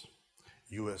decrease.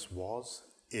 US was,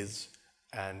 is,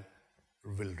 and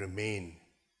will remain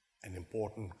an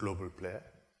important global player.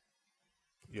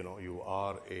 You know, you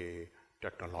are a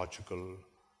technological,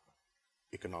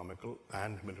 economical,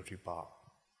 and military power.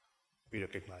 We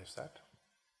recognize that.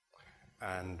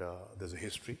 And there's a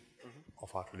history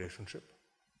of our relationship.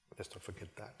 Let's not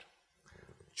forget that.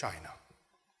 China.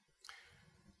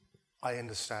 I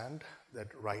understand that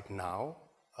right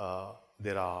now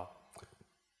there are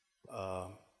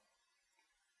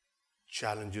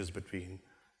challenges between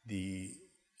the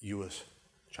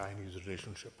US-Chinese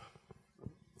relationship.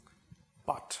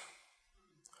 But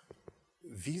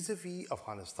vis-a-vis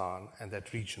Afghanistan and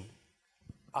that region,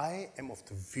 I am of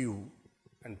the view,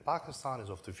 and Pakistan is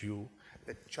of the view,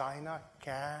 that China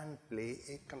can play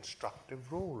a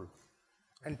constructive role.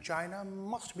 And China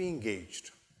must be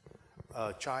engaged.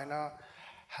 China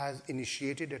has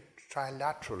initiated a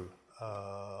trilateral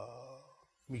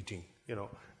meeting. You know,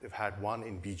 they've had one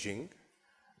in Beijing,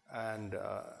 and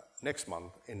next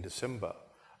month, in December,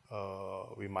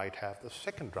 we might have the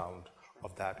second round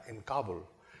of that in Kabul.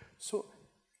 So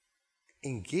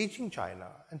engaging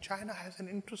China, and China has an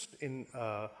interest in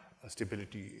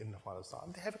stability in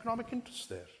Afghanistan. They have economic interests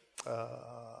there.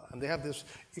 And they have this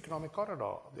economic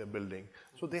corridor they're building.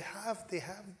 So they have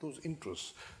those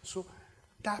interests. So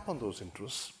tap on those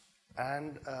interests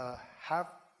and have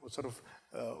sort of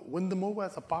win them over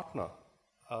as a partner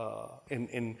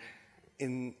in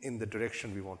the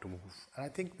direction we want to move. And I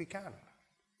think we can.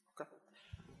 Okay.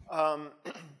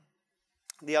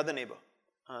 The other neighbor,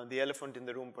 the elephant in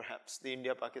the room perhaps, the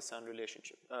India-Pakistan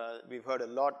relationship. We've heard a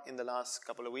lot in the last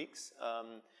couple of weeks. I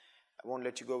won't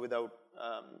let you go without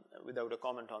a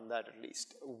comment on that at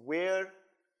least. Where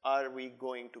are we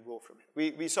going to go from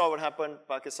it? We saw what happened.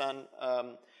 Pakistan,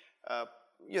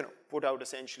 put out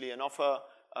essentially an offer.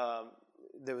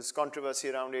 There was controversy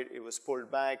around it. It was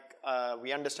pulled back.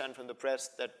 We understand from the press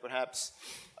that perhaps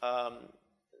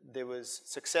there was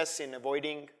success in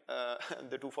avoiding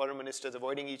the two foreign ministers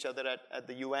avoiding each other at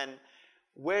the UN.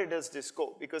 Where does this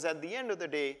go? Because at the end of the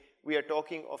day, we are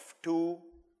talking of two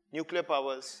nuclear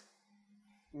powers,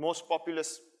 most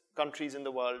populous countries in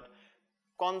the world,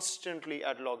 constantly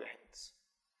at loggerheads.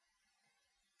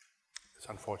 It's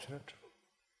unfortunate.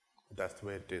 That's the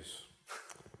way it is.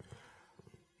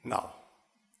 Now,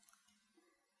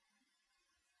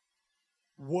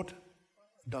 what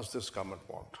does this government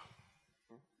want?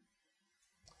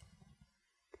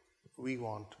 We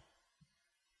want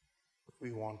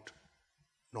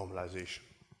normalization.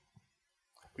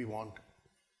 We want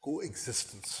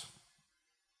coexistence.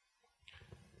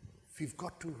 We've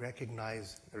got to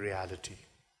recognize reality.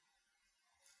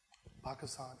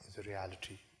 Pakistan is a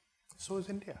reality. So is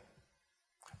India.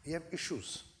 We have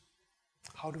issues.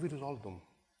 How do we resolve them?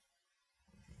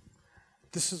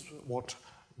 This is what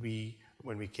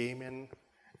when we came in,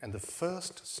 and the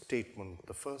first statement,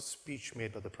 the first speech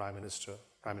made by the Prime Minister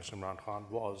Imran Khan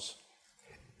was,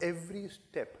 every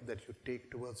step that you take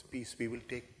towards peace, we will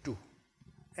take two.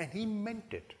 And he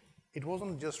meant it. It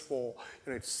wasn't just for,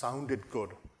 it sounded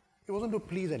good. It wasn't to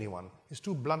please anyone. He's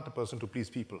too blunt a person to please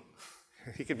people.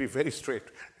 He can be very straight,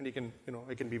 and he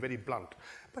can be very blunt.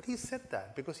 But he said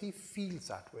that because he feels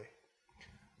that way.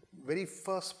 Very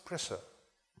first presser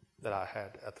that I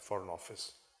had at the Foreign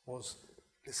Office was,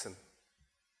 listen,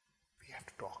 we have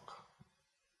to talk.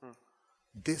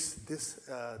 This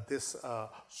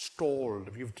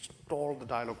stalled, we've stalled the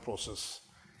dialogue process.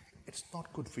 It's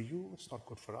not good for you, it's not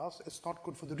good for us, it's not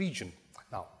good for the region.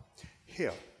 Now,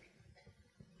 here,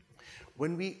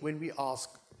 when we ask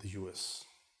the US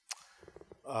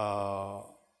to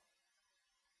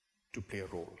play a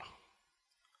role,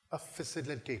 a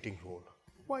facilitating role,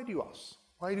 why do you ask?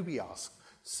 Why do we ask?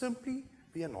 Simply,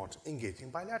 we are not engaging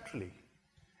bilaterally.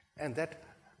 And that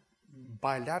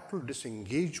bilateral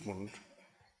disengagement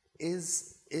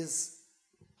is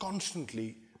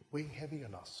constantly weighing heavy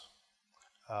on us.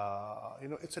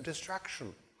 It's a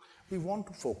distraction. We want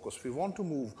to focus. We want to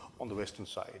move on the western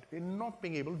side. We're not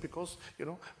being able because,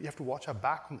 we have to watch our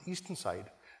back on the eastern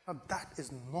side. Now, that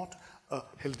is not a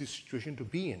healthy situation to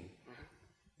be in.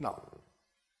 Now,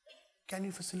 can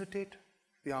you facilitate?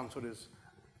 The answer is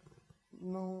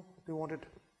no, they want it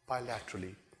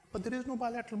bilaterally. But there is no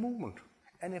bilateral movement.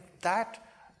 And if that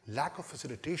lack of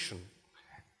facilitation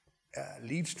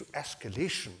leads to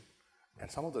escalation, and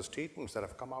some of the statements that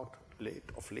have come out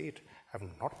of late have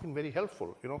not been very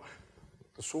helpful,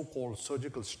 the so-called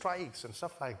surgical strikes and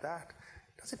stuff like that.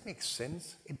 Does it make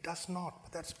sense? It does not,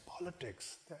 but that's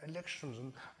politics. There are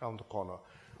elections around the corner.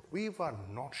 We were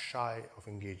not shy of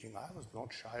engaging. I was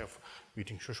not shy of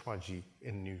meeting Sushma ji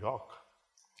in New York.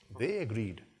 They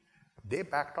agreed. They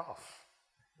backed off.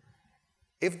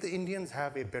 If the Indians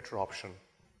have a better option,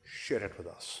 share it with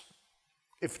us.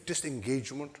 If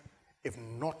disengagement, if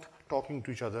not talking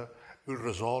to each other, will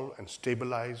resolve and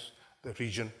stabilize the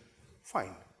region,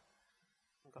 fine.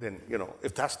 Then,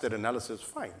 if that's their analysis,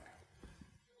 fine.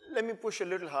 Let me push a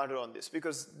little harder on this,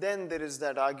 because then there is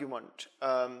that argument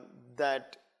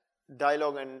that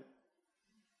dialogue and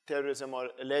terrorism or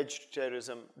alleged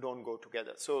terrorism don't go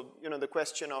together. So, the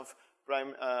question of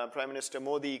Prime Minister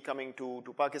Modi coming to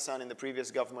Pakistan in the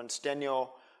previous government's tenure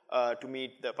to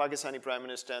meet the Pakistani Prime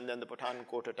Minister, and then the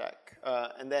Pathankot attack.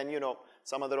 And then,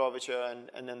 some other overture,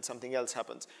 and then something else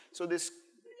happens. So this,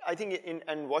 I think,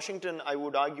 and Washington, I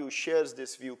would argue, shares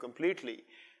this view completely,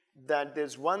 that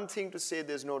there's one thing to say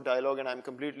there's no dialogue, and I'm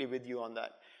completely with you on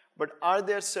that. But are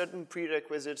there certain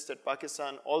prerequisites that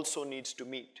Pakistan also needs to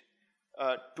meet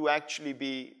to actually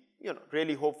be,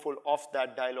 really hopeful of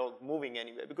that dialogue moving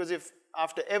anywhere? Because if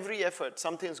after every effort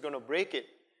something's going to break it,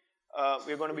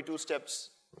 we're going to be 2 steps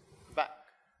back.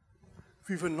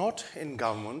 We were not in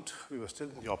government. We were still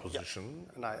in the opposition,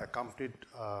 and I accompanied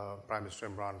Prime Minister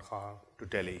Imran Khan to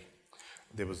Delhi.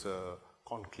 There was a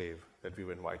conclave that we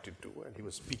were invited to, and he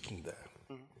was speaking there.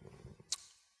 Mm-hmm.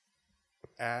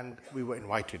 And we were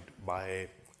invited by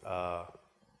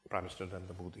Prime Minister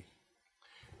Narendra Modi.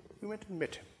 We went and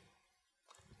met him.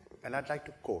 And I'd like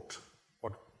to quote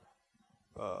what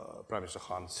Prime Minister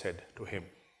Khan said to him.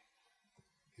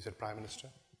 He said, Prime Minister,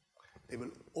 there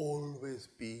will always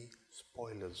be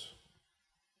spoilers.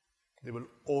 There will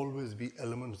always be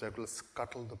elements that will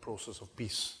scuttle the process of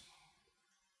peace.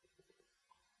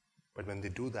 But when they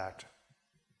do that,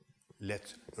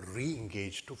 let's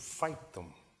re-engage to fight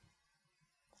them.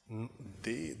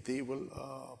 They will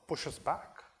push us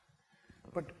back.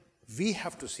 But we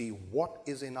have to see what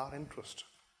is in our interest,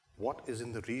 what is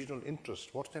in the regional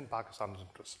interest, what's in Pakistan's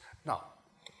interest. Now,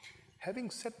 having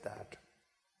said that,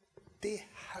 they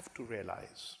have to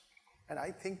realize, and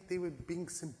I think they were being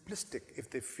simplistic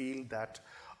if they feel that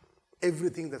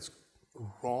everything that's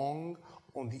wrong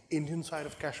on the Indian side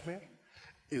of Kashmir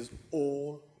is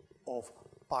all of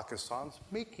Pakistan's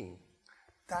making.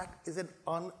 That is an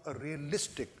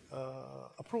unrealistic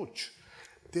approach.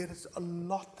 There is a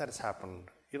lot that has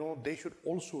happened. They should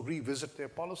also revisit their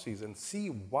policies and see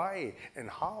why and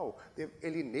how they've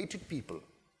alienated people.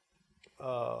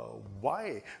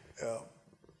 Why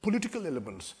political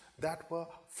elements that were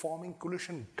forming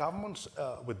coalition governments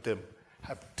with them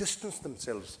have distanced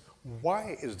themselves.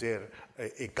 Why is there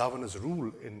a governor's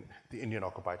rule in the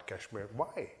Indian-occupied Kashmir?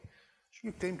 Why?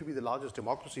 You claim to be the largest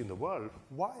democracy in the world.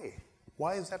 Why?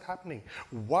 Why is that happening?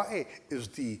 Why is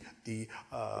the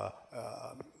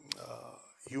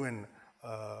UN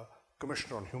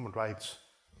Commissioner on Human Rights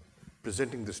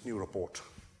presenting this new report?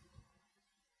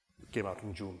 It came out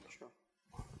in June. Sure.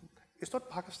 It's not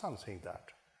Pakistan saying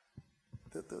that.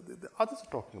 The others are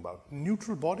talking about it.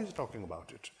 Neutral bodies are talking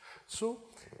about it. So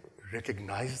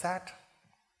recognize that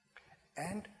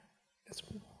and let's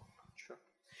move on. Sure.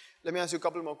 Let me ask you a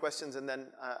couple more questions, and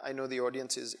then I know the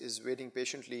audience is waiting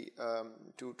patiently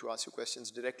to ask you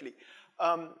questions directly.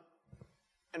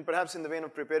 And perhaps in the vein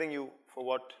of preparing you for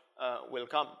what will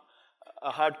come,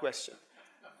 a hard question.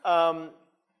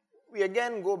 We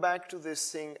again go back to this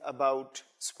thing about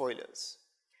spoilers.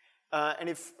 And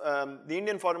if the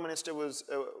Indian Foreign Minister was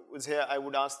here, I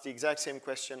would ask the exact same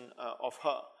question of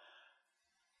her.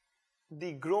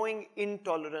 The growing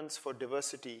intolerance for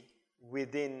diversity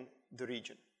within the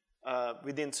region,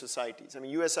 within societies. I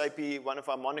mean, USIP, one of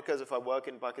our monikers of our work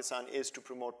in Pakistan is to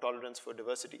promote tolerance for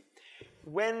diversity.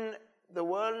 When the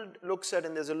world looks at,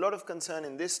 and there's a lot of concern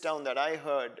in this town that I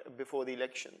heard before the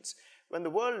elections, when the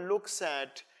world looks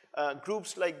at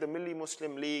groups like the Milli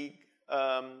Muslim League,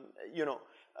 and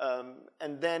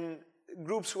then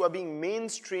groups who are being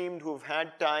mainstreamed, who've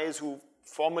had ties, who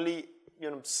formally,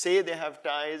 say they have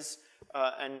ties,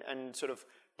 and sort of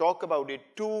talk about it.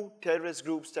 2 terrorist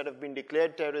groups that have been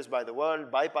declared terrorists by the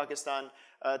world, by Pakistan,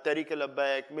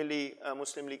 Tehreek-e-Labbaik, Milli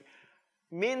Muslim League.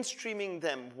 Mainstreaming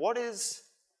them, what is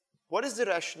the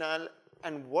rationale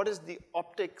and what is the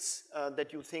optics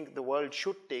that you think the world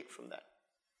should take from that?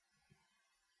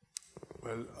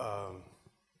 Well,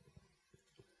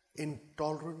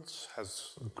 intolerance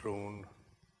has grown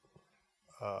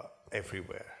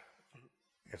everywhere.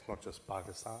 It's not just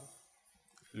Pakistan.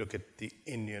 Look at the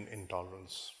Indian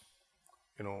intolerance.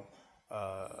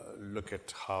 Look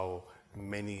at how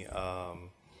many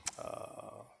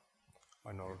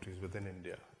minorities within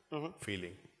India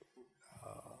feeling.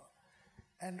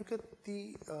 And look at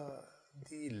the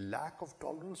lack of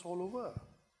tolerance all over.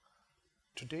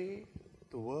 Today,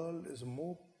 the world is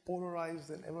more polarized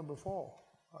than ever before.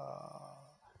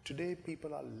 Today,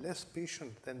 people are less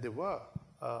patient than they were.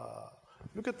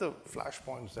 Look at the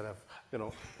flashpoints that have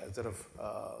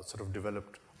sort of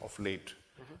developed of late.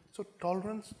 So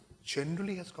tolerance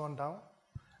generally has gone down,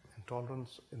 and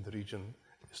tolerance in the region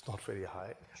is not very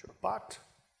high. Sure. But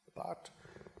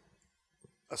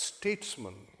a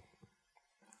statesman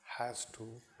has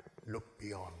to look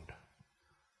beyond.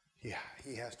 He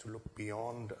has to look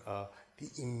beyond the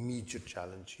immediate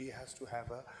challenge. He has to have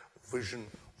a vision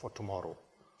for tomorrow.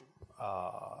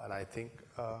 And I think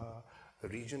the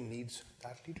region needs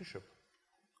that leadership.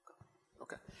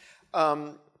 Okay.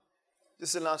 This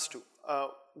is the last 2.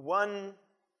 One,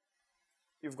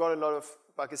 you've got a lot of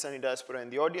Pakistani diaspora in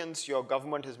the audience. Your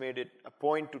government has made it a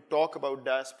point to talk about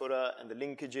diaspora and the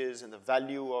linkages and the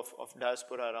value of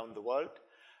diaspora around the world.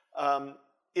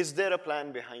 Is there a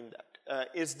plan behind that?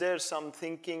 Is there some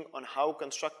thinking on how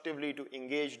constructively to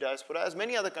engage diaspora, as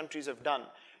many other countries have done,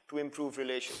 to improve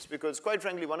relations? Because quite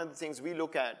frankly, one of the things we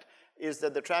look at is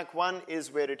that the track 1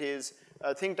 is where it is,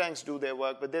 think tanks do their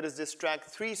work, but there is this track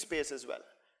 3 space as well,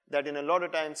 that in a lot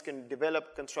of times can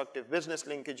develop constructive business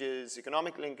linkages,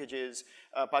 economic linkages.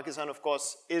 Pakistan, of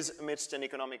course, is amidst an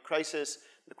economic crisis.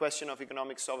 The question of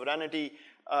economic sovereignty,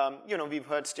 we've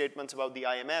heard statements about the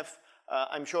IMF.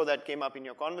 I'm sure that came up in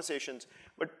your conversations.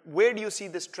 But where do you see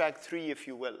this track 3, if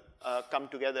you will, come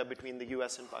together between the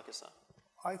US and Pakistan?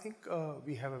 I think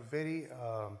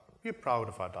we're proud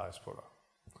of our diaspora.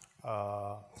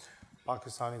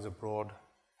 Pakistanis abroad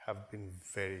have been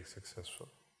very successful.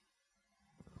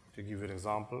 To give you an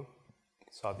example,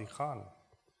 Sadiq Khan.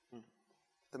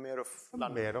 The mayor of the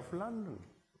London. Mayor of London.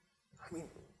 I mean,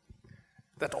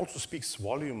 that also speaks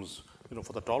volumes,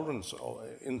 for the tolerance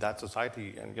in that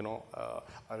society. And,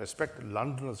 I respect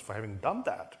Londoners for having done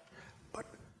that. But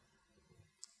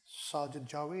Sajid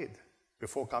Javid,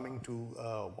 before coming to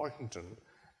Washington,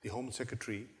 the Home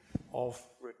Secretary of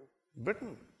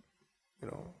Britain,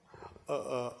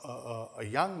 a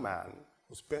young man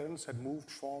whose parents had moved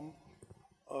from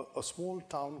a small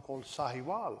town called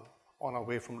Sahiwal on our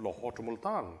way from Lahore to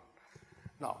Multan.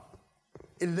 Now,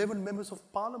 11 members of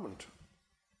parliament,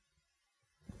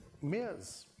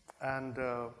 mayors, and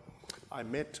I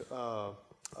met a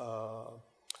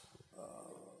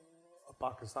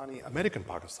American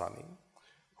Pakistani,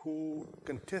 who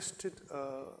contested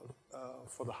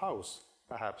for the House,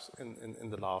 perhaps, in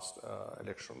the last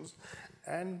elections,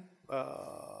 and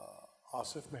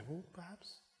Asif Mahmood,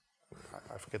 perhaps,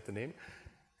 I forget the name,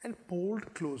 and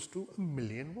polled close to 1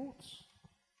 million votes.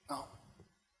 Now,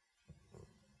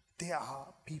 they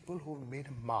are people who have made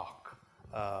a mark,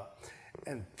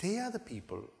 and they are the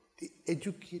people, the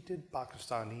educated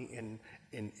Pakistani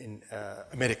in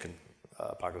American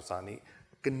Pakistani,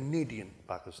 Canadian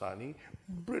Pakistani,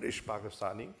 British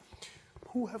Pakistani,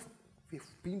 who have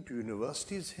been to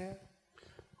universities here,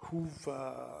 who've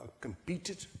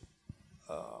competed,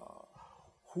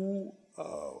 who,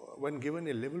 when given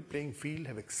a level playing field,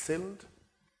 have excelled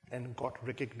and got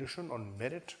recognition on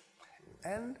merit,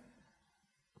 and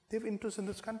they have interest in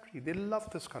this country. They love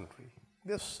this country.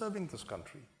 They're serving this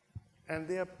country, and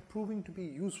they are proving to be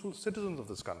useful citizens of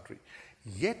this country.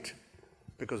 Yet,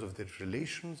 because of their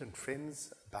relations and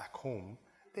friends back home,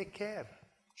 they care,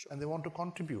 and they want to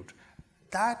contribute.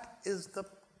 That is the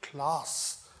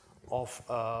class of,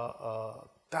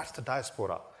 that's the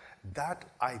diaspora. That,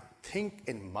 I think,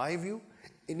 in my view,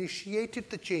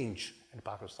 initiated the change in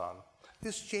Pakistan.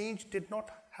 This change did not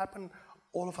happen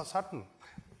all of a sudden.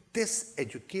 This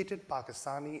educated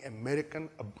Pakistani American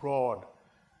abroad,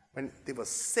 when they were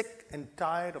sick and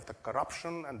tired of the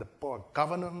corruption and the poor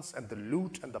governance and the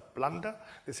loot and the plunder,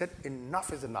 they said,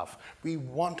 enough is enough. We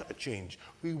want a change.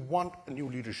 We want a new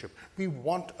leadership. We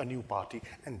want a new party.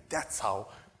 And that's how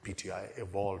PTI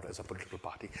evolved as a political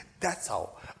party. That's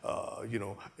how,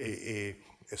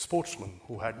 a sportsman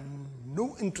who had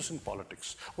no interest in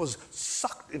politics, was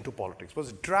sucked into politics,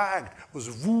 was dragged,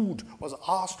 was wooed, was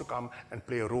asked to come and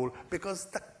play a role because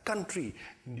the country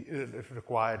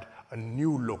required a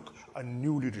new look, a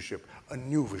new leadership, a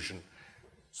new vision.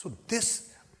 So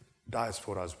this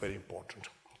diaspora is very important.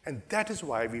 And that is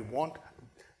why we want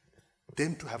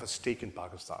them to have a stake in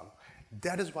Pakistan.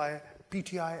 That is why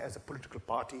PTI as a political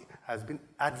party has been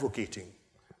advocating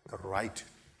the right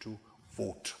to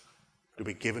vote to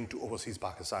be given to overseas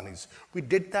Pakistanis. We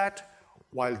did that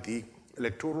while the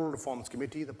Electoral Reforms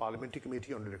Committee, the Parliamentary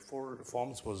Committee on Electoral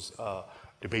Reforms was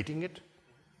debating it.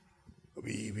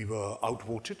 We were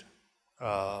outvoted,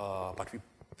 but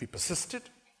we persisted,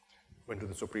 went to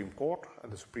the Supreme Court,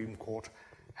 and the Supreme Court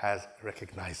has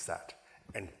recognized that.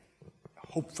 And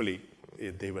hopefully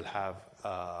they will have,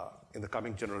 in the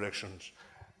coming general elections,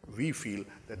 we feel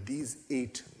that these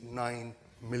 8-9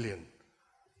 million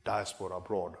diaspora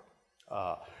abroad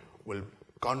will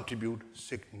contribute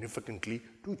significantly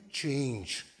to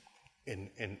change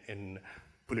in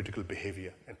political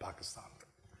behavior in Pakistan.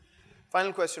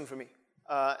 Final question for me,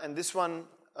 and this one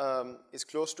is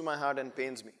close to my heart and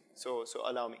pains me, so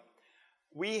allow me.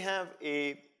 We have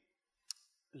a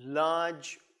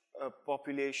large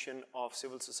population of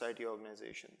civil society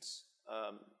organizations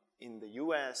in the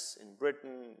US, in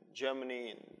Britain,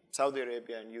 Germany, in Saudi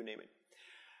Arabia, and you name it.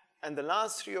 And the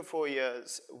last 3 or 4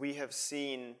 years, we have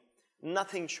seen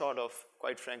nothing short of,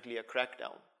 quite frankly, a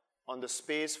crackdown on the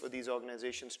space for these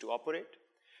organizations to operate.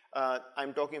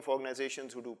 I'm talking of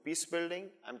organizations who do peace building.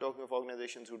 I'm talking of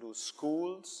organizations who do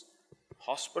schools,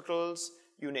 hospitals,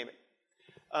 you name it.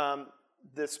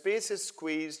 The space is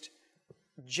squeezed.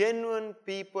 Genuine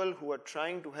people who are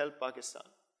trying to help Pakistan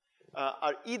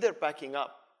are either packing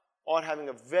up or having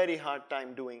a very hard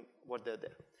time doing what they're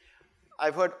there.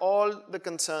 I've heard all the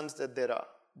concerns that there are,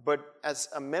 but as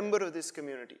a member of this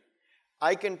community,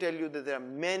 I can tell you that there are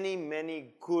many,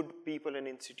 many good people and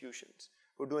institutions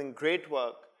who are doing great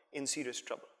work in serious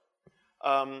trouble.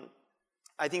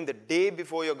 I think the day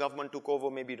before your government took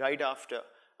over, maybe right after,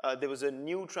 there was a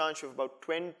new tranche of about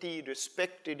 20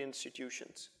 respected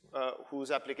institutions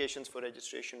whose applications for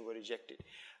registration were rejected.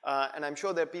 And I'm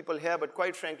sure there are people here, but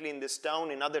quite frankly, in this town,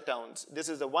 in other towns, this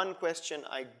is the one question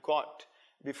I got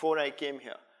before I came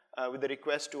here with the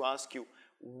request to ask you,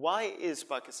 why is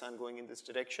Pakistan going in this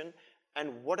direction?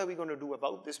 And what are we going to do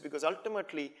about this? Because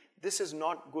ultimately, this is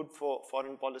not good for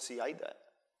foreign policy either.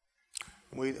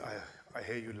 Mohit, I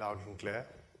hear you loud and clear,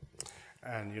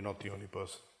 and you're not the only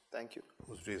person. Thank you.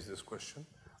 Who's raised this question.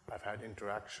 I've had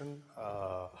interaction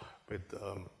with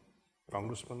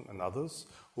congressmen and others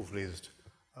who've raised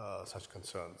such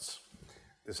concerns.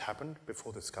 This happened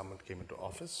before this government came into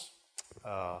office.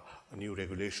 A new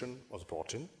regulation was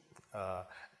brought in,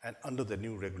 and under the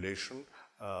new regulation,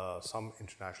 some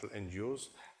international NGOs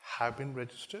have been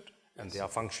registered and they are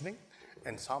functioning,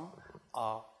 and some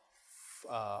are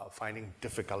finding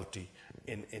difficulty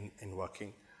in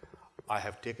working. I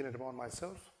have taken it upon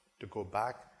myself to go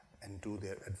back and do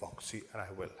their advocacy, and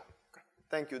I will.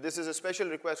 Thank you. This is a special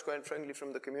request, quite frankly,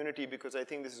 from the community, because I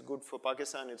think this is good for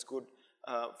Pakistan, it's good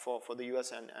for the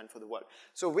US and for the world.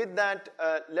 So with that,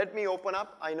 let me open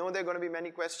up. I know there are going to be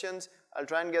many questions. I'll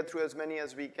try and get through as many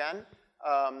as we can.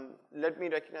 Let me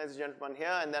recognize the gentleman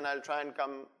here, and then I'll try and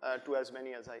come to as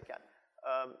many as I can.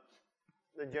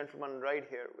 The gentleman right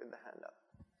here with the hand up.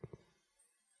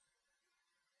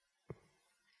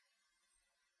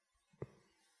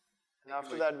 And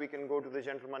after that, we can go to the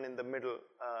gentleman in the middle,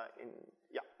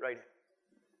 right here.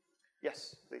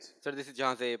 Yes, please. Sir, this is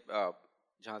Jahan Zeib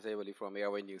Ali from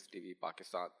Airway News TV,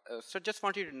 Pakistan. Sir, just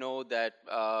wanted to know that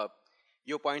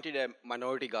you appointed a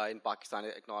minority guy in Pakistan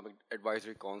Economic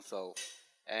Advisory Council,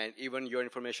 and even your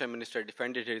information minister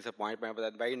defended his appointment, but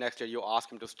then very next year you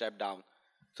asked him to step down.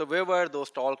 So where were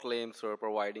those tall claims for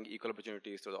providing equal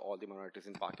opportunities to all the minorities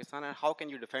in Pakistan, and how can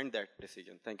you defend that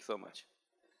decision? Thank you so much.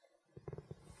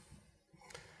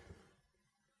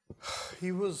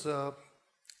 He was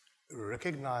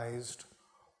recognized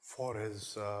for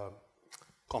his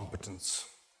competence.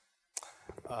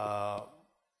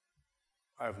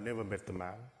 I've never met the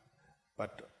man,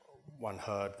 but one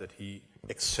heard that he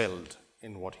excelled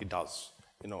in what he does.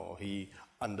 You know, he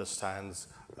understands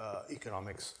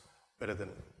economics better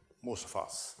than most of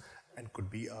us and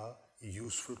could be a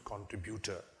useful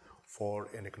contributor for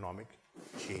an economic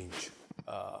change,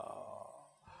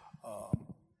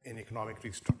 in economic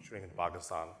restructuring in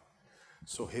Pakistan.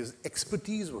 So his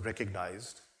expertise was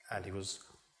recognized, and he was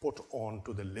put on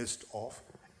to the list of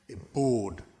a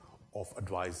board of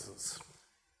advisors.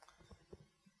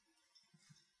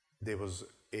 We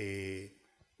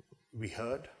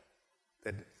heard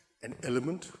that an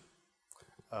element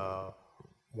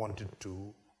wanted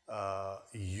to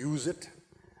use it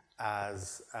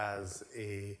as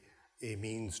a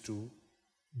means to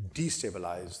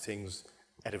destabilize things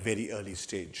at a very early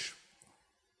stage.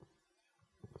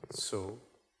 So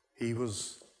he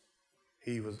was,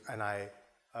 and I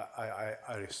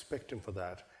respect him for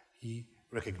that. He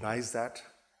recognized that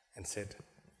and said,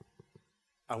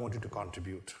 I want you to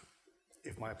contribute.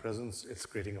 If my presence is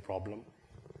creating a problem,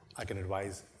 I can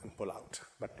advise and pull out.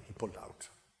 But he pulled out.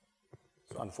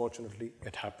 So unfortunately,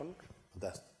 it happened.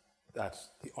 That's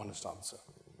the honest answer.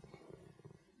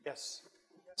 Yes.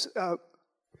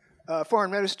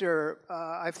 Foreign Minister,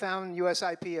 I found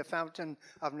USIP a fountain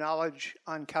of knowledge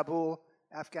on Kabul,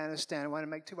 Afghanistan. I want to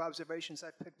make two observations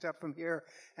I picked up from here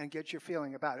and get your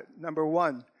feeling about it. Number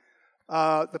one,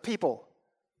 the people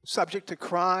subject to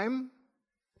crime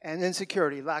and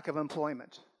insecurity, lack of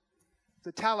employment.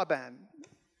 The Taliban,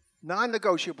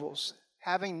 non-negotiables,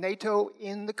 having NATO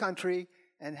in the country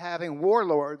and having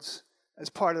warlords as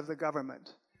part of the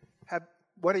government.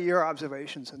 What are your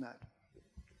observations on that?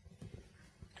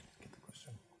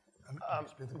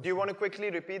 Do you want to quickly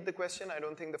repeat the question? I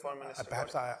don't think the Foreign Minister.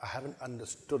 Perhaps I haven't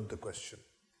understood the question.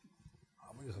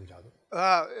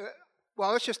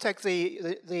 Well, let's just take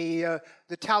the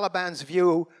Taliban's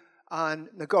view on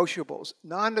negotiables.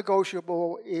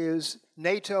 Non-negotiable is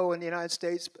NATO and the United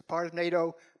States, part of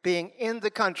NATO, being in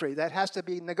the country. That has to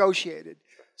be negotiated.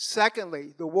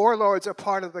 Secondly, the warlords are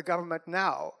part of the government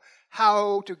now.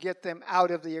 How to get them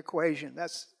out of the equation?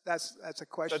 That's a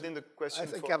question. So I think the question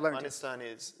for Afghanistan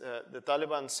is, the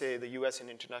Taliban say the US and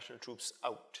international troops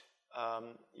out.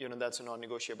 That's a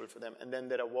non-negotiable for them. And then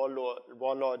there are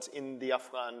warlords in the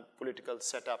Afghan political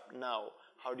setup now.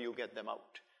 How do you get them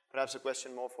out? Perhaps a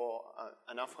question more for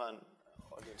an Afghan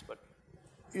audience, but.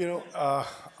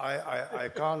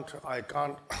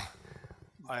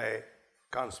 I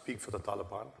can't speak for the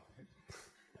Taliban.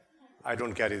 I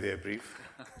don't carry their brief.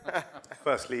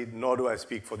 Firstly, nor do I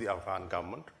speak for the Afghan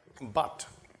government. But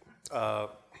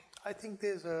I think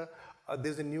there's a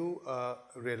new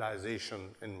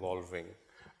realization involving,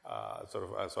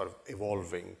 sort of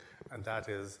evolving, and that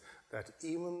is that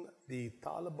even the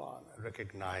Taliban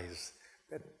recognize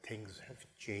that things have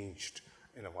changed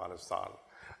in Afghanistan.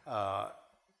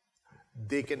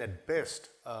 They can at best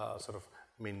sort of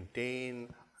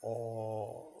maintain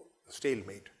or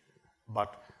stalemate,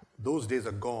 but those days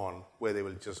are gone where they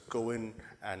will just go in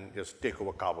and just take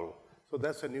over Kabul. So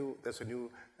that's a new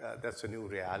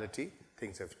reality.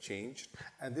 Things have changed,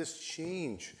 and this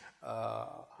change,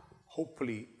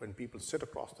 hopefully, when people sit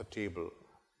across the table,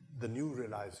 the new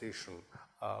realization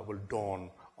will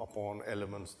dawn upon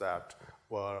elements that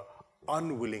were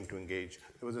unwilling to engage.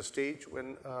 There was a stage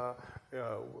when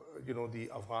the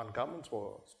Afghan governments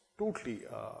were totally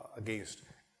against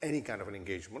any kind of an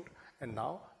engagement, and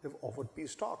now they've offered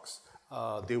peace talks.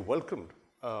 They welcomed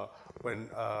when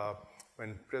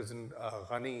President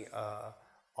Ghani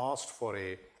asked for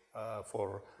a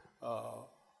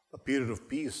period of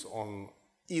peace on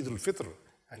Eid al-Fitr,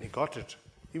 and he got it.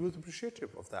 He was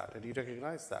appreciative of that, and he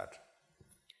recognized that.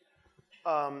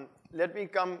 Let me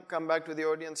come back to the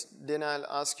audience. Dana, I'll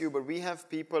ask you, but we have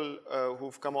people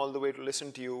who've come all the way to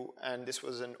listen to you, and this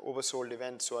was an oversold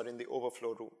event, so are in the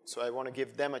overflow room. So I want to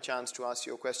give them a chance to ask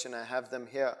you a question. I have them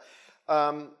here.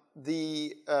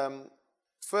 The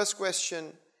first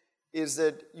question is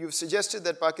that you've suggested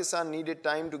that Pakistan needed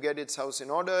time to get its house in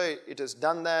order. It has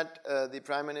done that. The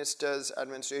Prime Minister's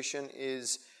administration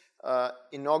is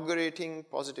inaugurating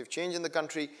positive change in the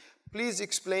country. Please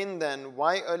explain then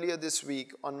why earlier this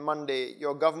week, on Monday,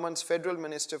 your government's Federal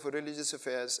Minister for Religious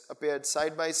Affairs appeared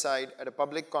side by side at a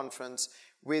public conference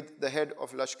with the head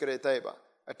of Lashkar-e-Taiba,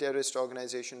 a terrorist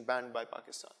organization banned by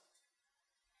Pakistan.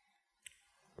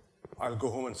 I'll go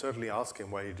home and certainly ask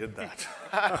him why he did that.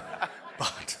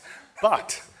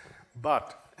 But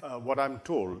what I'm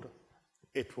told,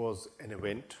 it was an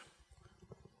event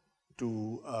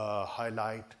to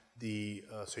highlight the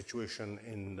situation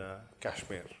in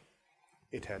Kashmir.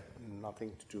 It had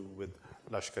nothing to do with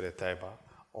Lashkar-e-Taiba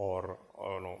or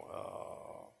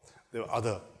there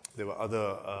were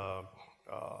other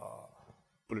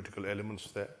political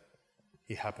elements there.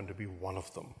 He happened to be one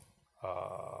of them.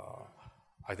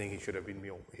 I think he should have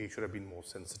been more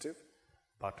sensitive,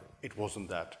 but it wasn't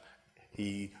that.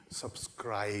 He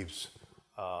subscribes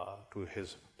to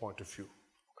his point of view.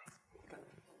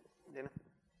 Dana?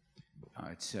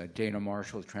 It's Dana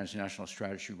Marshall, Transnational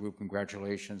Strategy Group.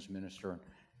 Congratulations, Minister.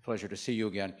 Pleasure to see you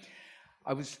again.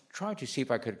 I was trying to see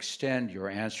if I could extend your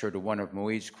answer to one of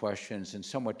Moeed's questions in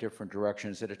somewhat different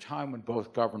directions at a time when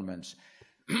both governments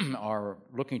are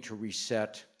looking to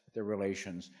reset their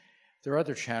relations. There are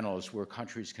other channels where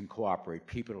countries can cooperate,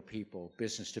 people to people,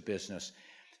 business to business.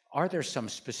 Are there some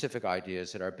specific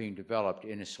ideas that are being developed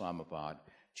in Islamabad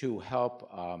to help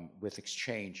with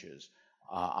exchanges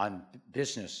on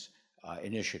business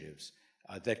initiatives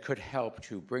that could help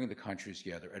to bring the countries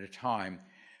together at a time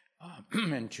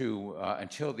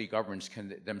until the governments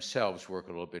can themselves work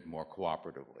a little bit more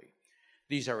cooperatively?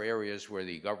 These are areas where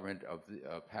the government of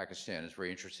Pakistan is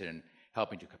very interested in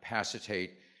helping to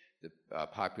capacitate the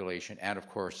population and, of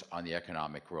course, on the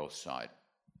economic growth side.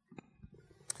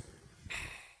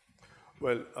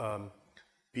 Well,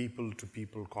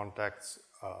 people-to-people contacts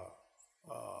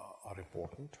are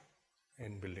important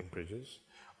in building bridges.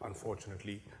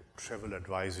 Unfortunately, travel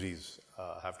advisories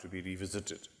have to be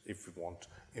revisited if we want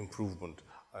improvement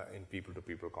in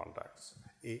people-to-people contacts.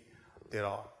 There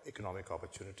are economic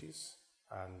opportunities,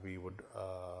 and we would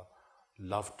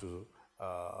love to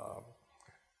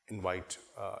invite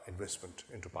investment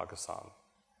into Pakistan.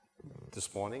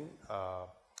 This morning,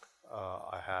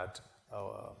 I had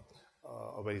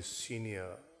a very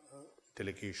senior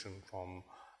delegation from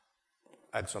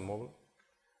ExxonMobil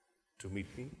to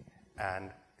meet me,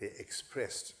 and they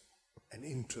expressed an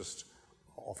interest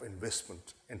of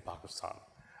investment in Pakistan.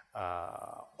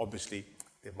 Obviously,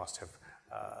 they must have,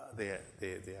 they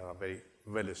are a very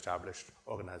well-established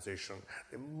organization.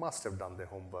 They must have done their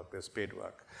homework, their spade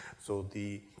work. So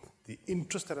the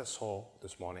interest that I saw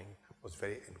this morning was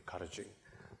very encouraging.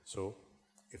 So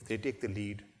if they take the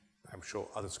lead, I'm sure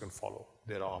others can follow.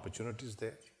 There are opportunities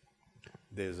there.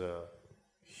 There's a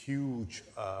huge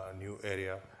new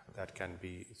area that can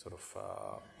be sort of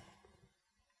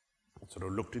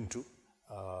looked into,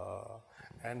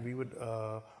 and we would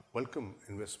welcome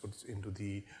investments into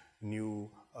the new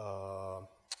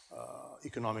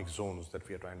economic zones that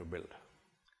we are trying to build.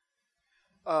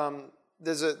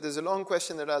 There's a long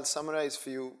question that I'll summarize for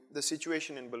you. The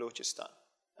situation in Balochistan.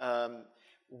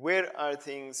 Where are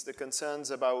things, the concerns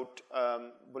about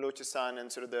Balochistan and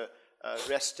sort of the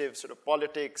restive sort of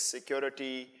politics,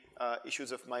 security,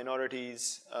 issues of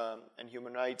minorities and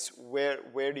human rights?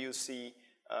 Where do you see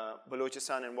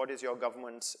Balochistan, and what is your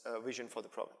government's vision for the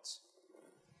province?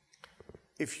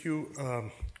 If you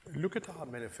look at our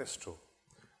manifesto,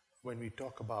 when we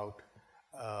talk about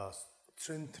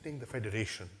strengthening the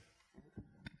federation,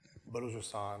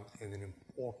 Balochistan is an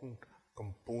important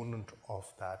component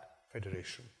of that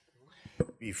federation.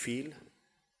 We feel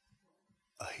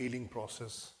a healing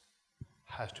process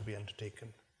has to be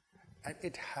undertaken, and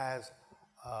it has.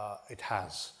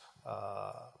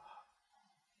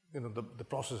 The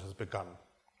process has begun.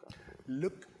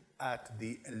 Look at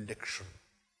the election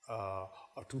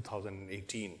of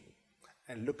 2018,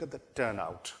 and look at the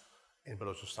turnout in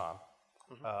Balochistan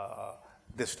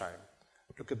this time.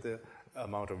 Look at the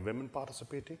amount of women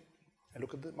participating, and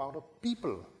look at the amount of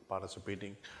people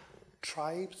participating.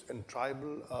 Tribes and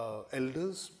tribal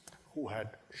elders who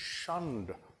had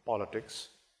shunned politics,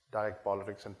 direct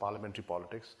politics and parliamentary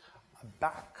politics, are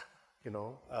back.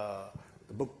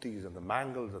 The Bhuktis and the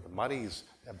Mangals and the Murrays,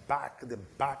 they're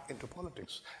back into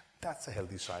politics. That's a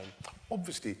healthy sign.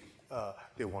 Obviously,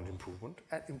 they want improvement,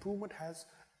 and improvement has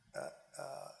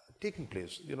taken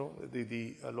place.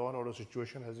 The law and order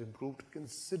situation has improved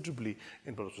considerably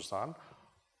in Balochistan.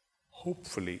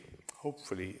 Hopefully,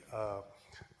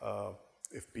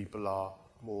 if people are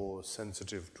more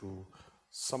sensitive to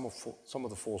some of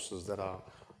the forces that are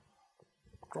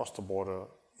across the border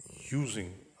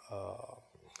using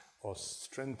or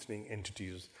strengthening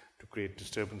entities to create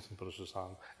disturbance in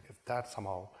Balochistan, if that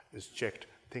somehow is checked,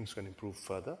 things can improve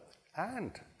further,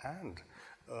 and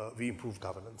we improve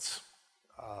governance.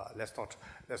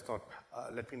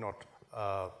 Let me not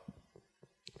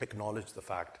acknowledge the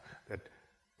fact that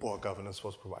poor governance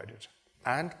was provided,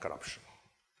 and corruption.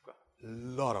 A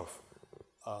lot of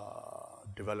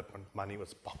development money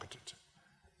was pocketed.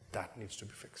 That needs to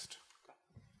be fixed.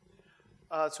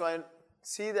 So I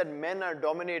see that men are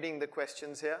dominating the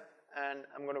questions here, and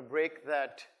I'm going to break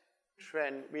that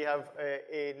trend. We have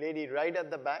a lady right at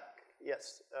the back,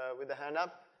 yes, with the hand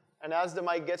up. And as the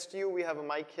mic gets to you, we have a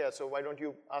mic here, so why don't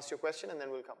you ask your question and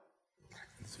then we'll come.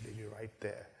 This lady right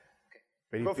there. Okay.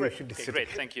 Very Go for it. Okay, great,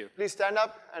 thank you. Please stand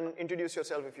up and introduce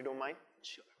yourself if you don't mind.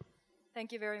 Sure.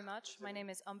 Thank you very much. My name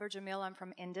is Amber Jamil. I'm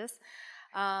from Indus.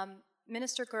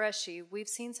 Minister Qureshi, we've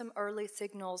seen some early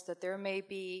signals that there may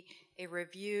be a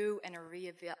review and a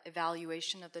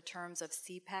re-evaluation of the terms of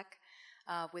CPEC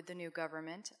with the new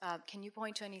government. Can you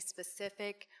point to any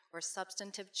specific or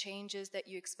substantive changes that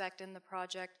you expect in the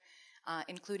project,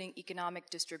 including economic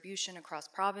distribution across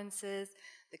provinces,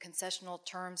 the concessional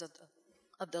terms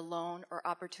of the loan, or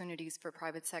opportunities for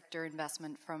private sector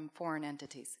investment from foreign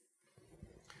entities?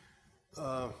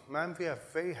 Ma'am, we are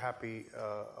very happy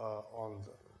on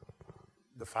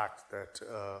the fact that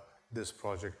this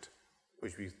project,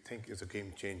 which we think is a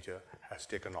game changer, has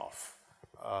taken off.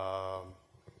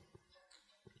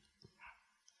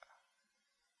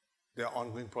 There are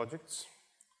ongoing projects.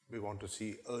 We want to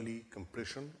see early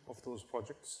completion of those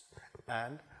projects,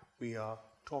 and we are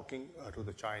talking to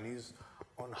the Chinese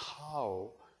on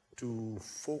how to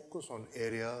focus on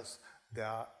areas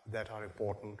that are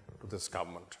important to this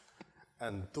government.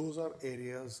 And those are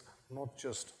areas not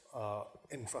just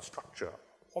infrastructure.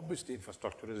 Obviously,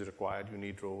 infrastructure is required. You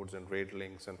need roads and rail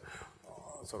links and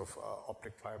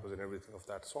optic fibers and everything of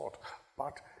that sort.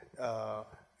 But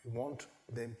we want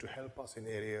them to help us in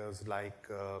areas like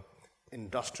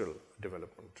industrial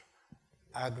development,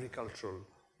 agricultural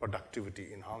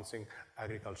productivity, enhancing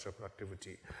agricultural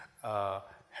productivity,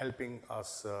 helping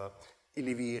us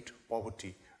alleviate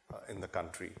poverty in the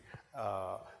country.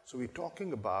 So we're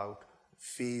talking about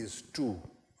phase 2,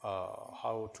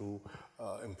 how to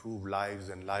improve lives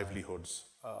and livelihoods,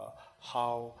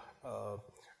 how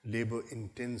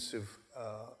labor-intensive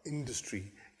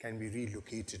industry can be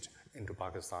relocated into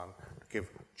Pakistan to give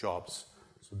jobs.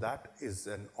 So that is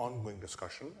an ongoing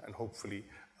discussion, and hopefully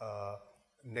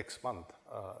next month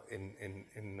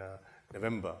in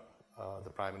November, the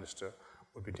Prime Minister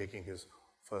will be taking his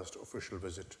first official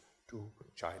visit to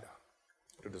China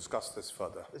to discuss this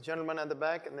further. The gentleman at the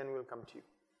back, and then we'll come to you.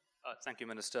 Thank you,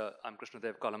 Minister. I'm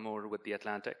Krishnadev Kalamur with The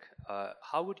Atlantic.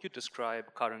 How would you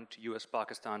describe current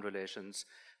US-Pakistan relations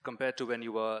compared to when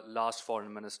you were last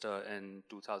foreign minister in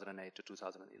 2008 to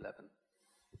 2011?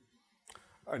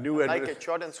 Like it,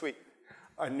 short and sweet.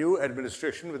 A new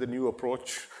administration with a new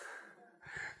approach.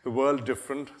 The world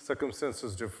different,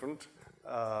 circumstances different,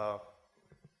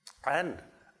 and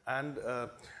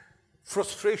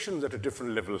frustrations at a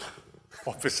different level.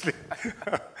 Obviously,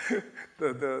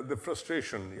 the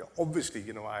frustration. Obviously,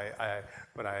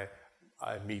 when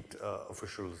I meet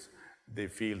officials, they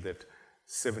feel that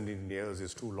 17 years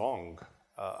is too long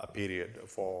a period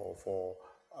for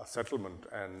a settlement,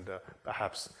 and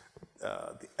perhaps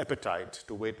the appetite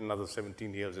to wait another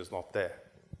 17 years is not there.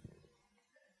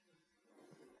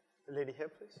 The lady here,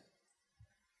 please.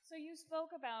 So you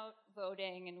spoke about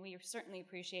voting, and we certainly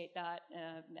appreciate that,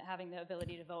 having the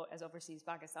ability to vote as overseas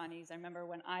Pakistanis. I remember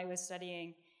when I was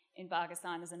studying in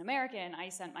Pakistan as an American, I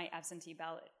sent my absentee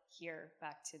ballot here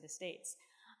back to the States.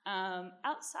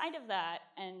 Outside of that,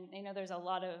 and I know there's a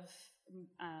lot of,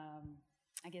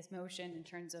 motion in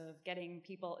terms of getting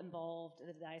people involved,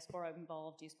 the diaspora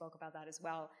involved, you spoke about that as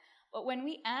well. But when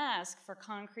we ask for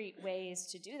concrete ways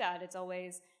to do that, it's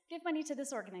always, give money to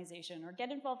this organization or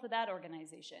get involved with that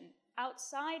organization.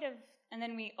 Outside of, and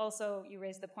then you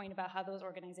raised the point about how those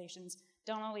organizations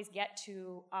don't always get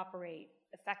to operate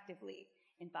effectively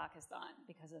in Pakistan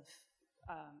because of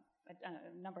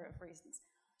a number of reasons.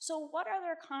 So what are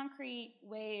there concrete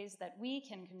ways that we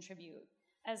can contribute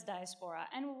as diaspora?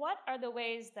 And what are the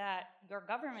ways that your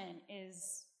government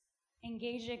is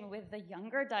engaging with the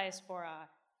younger diaspora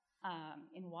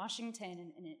in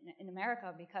Washington and in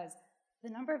America? Because the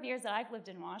number of years that I've lived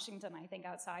in Washington, I think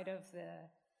outside of the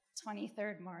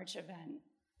 23rd March event,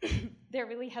 there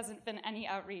really hasn't been any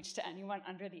outreach to anyone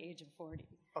under the age of 40.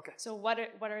 Okay. So what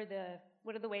are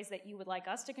the ways that you would like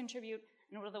us to contribute,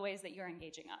 and what are the ways that you're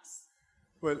engaging us?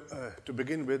 Well, to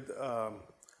begin with,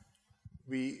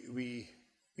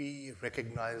 we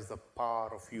recognize the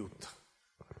power of youth.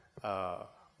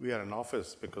 We are in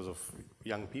office because of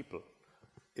young people.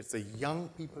 It's the young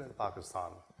people in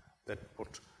Pakistan that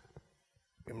put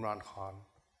Imran Khan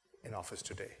in office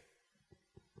today.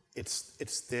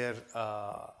 It's their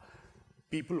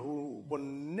people who were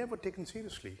never taken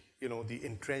seriously. The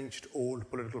entrenched old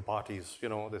political parties.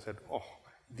 They said, "Oh,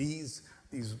 these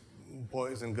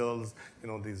boys and girls,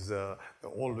 they're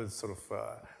always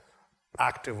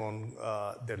active on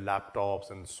their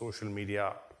laptops and social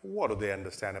media. What do they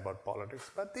understand about politics?"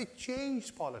 But they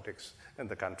changed politics in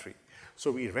the country.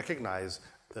 So we recognize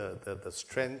the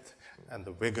strength and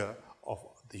the vigor of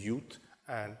the youth,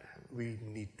 and we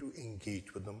need to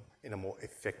engage with them in a more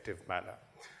effective manner.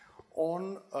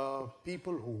 On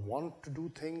people who want to do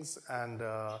things and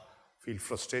feel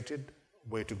frustrated,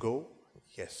 where to go?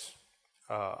 Yes.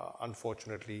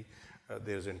 Unfortunately,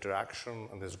 there's interaction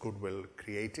and there's goodwill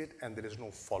created, and there is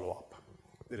no follow-up.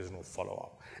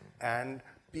 And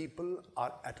people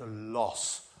are at a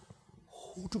loss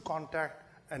who to contact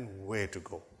and where to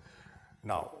go.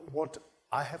 Now, what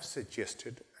I have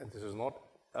suggested, and this is not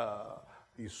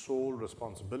the sole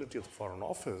responsibility of the Foreign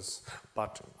Office,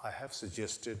 but I have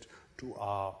suggested to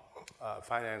our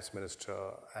Finance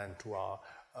Minister and to our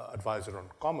Advisor on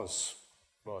Commerce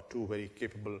two very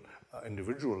capable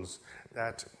individuals,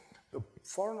 that the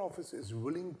Foreign Office is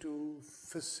willing to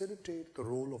facilitate the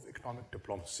role of economic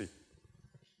diplomacy.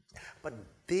 But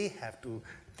they have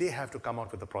to come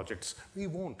out with the projects. We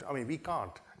won't. I mean, we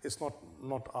can't. It's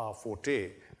not our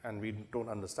forte, and we don't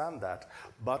understand that.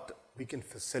 But we can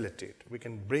facilitate. We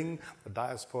can bring the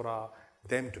diaspora,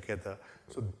 them together.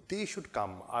 So they should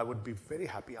come. I would be very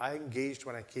happy.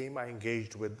 When I came, I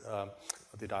engaged with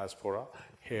the diaspora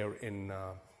here in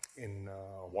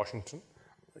Washington.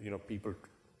 You know, people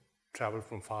travel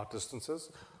from far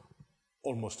distances.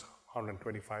 Almost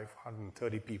 125,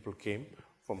 130 people came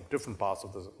from different parts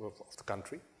of the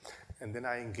country. And then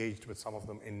I engaged with some of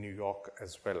them in New York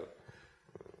as well.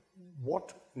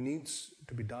 What needs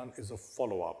to be done is a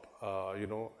follow-up,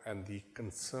 and the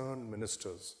concerned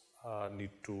ministers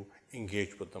need to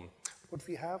engage with them. What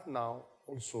we have now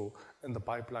also in the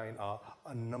pipeline are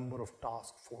a number of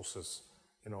task forces,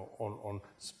 on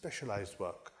specialized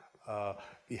work.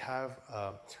 We have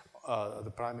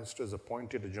the Prime Minister has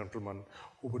appointed a gentleman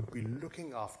who would be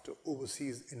looking after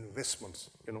overseas investments,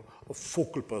 a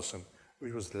focal person,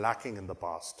 which was lacking in the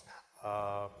past.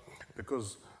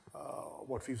 Because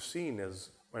what we've seen is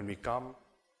when we come,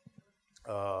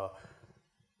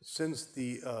 since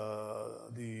the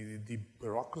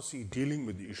bureaucracy dealing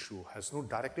with the issue has no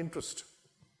direct interest.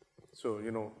 So,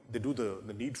 they do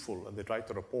the needful and they write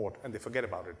the report and they forget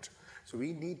about it. So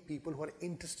we need people who are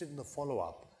interested in the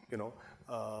follow-up,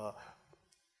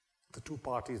 the two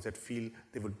parties that feel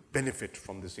they will benefit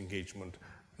from this engagement.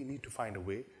 We need to find a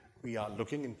way. We are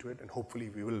looking into it and hopefully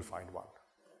we will find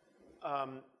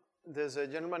one. There's a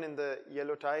gentleman in the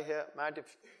yellow tie here. Matt,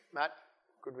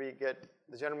 could we get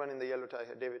the gentleman in the yellow tie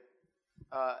here, David?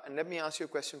 And let me ask you a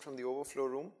question from the overflow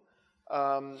room.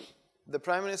 The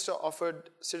Prime Minister offered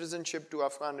citizenship to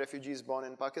Afghan refugees born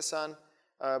in Pakistan,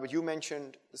 but you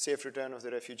mentioned the safe return of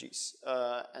the refugees.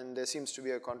 And there seems to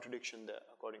be a contradiction there,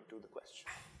 according to the question.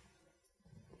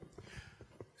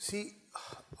 See,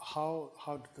 how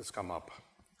did this come up?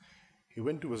 He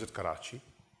went to visit Karachi,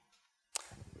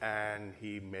 and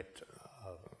he met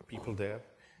people there,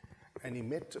 and he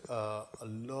met a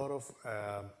lot of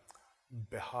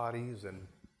Biharis and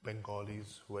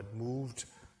Bengalis who had moved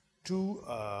to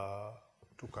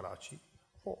Karachi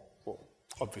for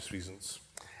obvious reasons.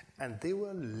 And they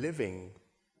were living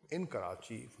in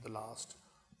Karachi for the last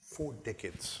 4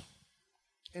 decades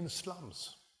in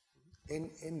slums,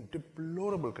 in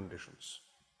deplorable conditions.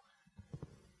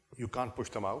 You can't push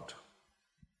them out.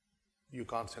 You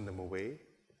can't send them away.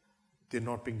 They're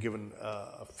not being given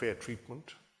a fair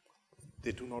treatment.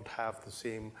 They do not have the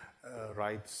same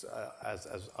rights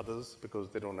as others because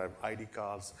they don't have ID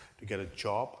cards to get a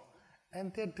job,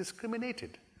 and they're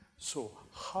discriminated. So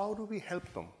how do we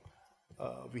help them?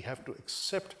 We have to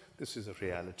accept this is a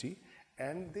reality,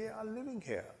 and they are living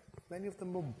here. Many of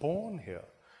them were born here.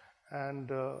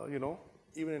 And,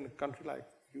 even in a country like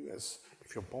US,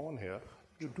 if you're born here,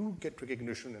 you do get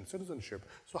recognition and citizenship.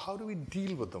 So how do we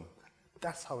deal with them?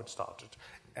 That's how it started.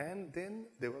 And then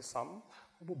there were some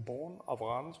who were born,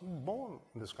 Afghans who were born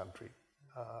in this country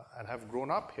and have grown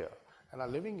up here and are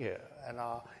living here and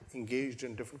are engaged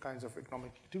in different kinds of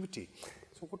economic activity.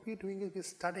 So what we're doing is we're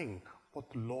studying what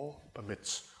the law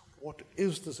permits. What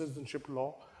is the citizenship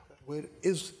law? Where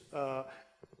is,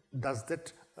 does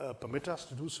that permit us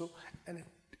to do so? And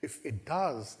if it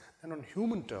does, then on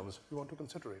human terms, we want to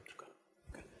consider it.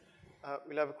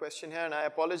 We'll have a question here, and I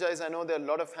apologize. I know there are a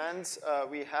lot of hands.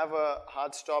 We have a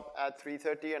hard stop at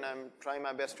 3:30, and I'm trying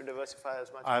my best to diversify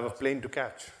as much as possible. I have a plane to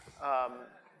catch.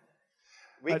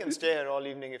 We can stay here all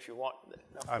evening if you want.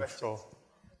 I'm sure.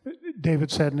 David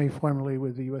Sedney, formerly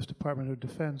with the U.S. Department of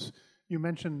Defense. You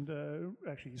mentioned,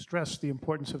 actually you stressed the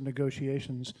importance of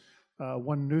negotiations.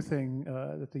 One new thing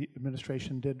that the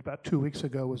administration did about 2 weeks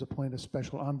ago was appoint a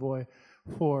special envoy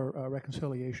for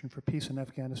reconciliation for peace in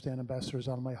Afghanistan, Ambassador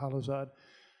Zalmay Khalilzad.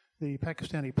 The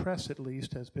Pakistani press, at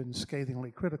least, has been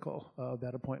scathingly critical of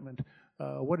that appointment.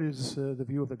 What is the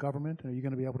view of the government? Are you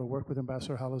going to be able to work with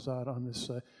Ambassador Khalilzad on this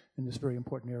in this very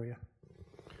important area?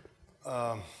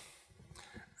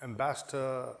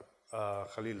 Ambassador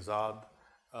Khalilzad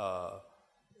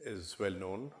is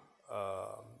well-known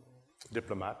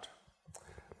diplomat.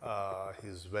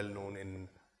 He's well-known in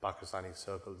Pakistani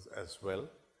circles as well.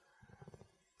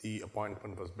 The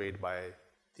appointment was made by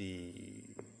the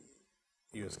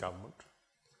US government,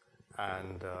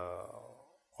 and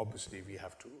obviously we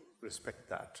have to respect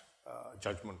that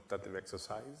judgment that they've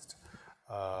exercised.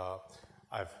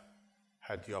 I've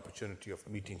had the opportunity of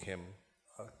meeting him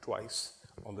twice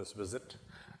on this visit,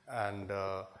 and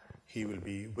he will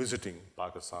be visiting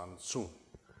Pakistan soon.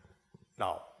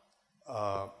 Now,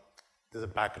 there's a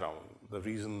background. The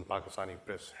reason Pakistani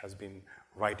press has been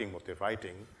writing what they're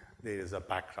writing, there is a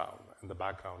background. And the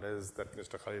background is that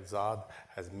Mr. Khalilzad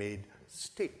has made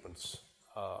statements,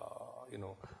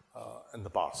 in the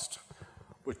past,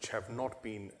 which have not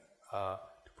been, to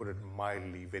put it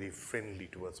mildly, very friendly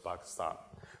towards Pakistan.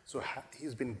 So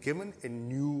he's been given a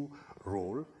new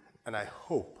role, and I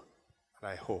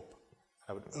would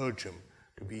urge him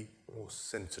to be more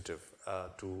sensitive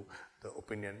to the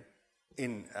opinion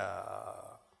in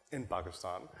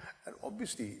Pakistan. And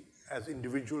obviously, as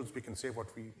individuals, we can say what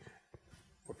we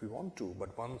want to,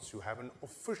 but once you have an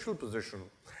official position,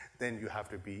 then you have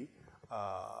to be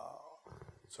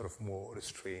sort of more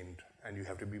restrained, and you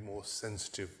have to be more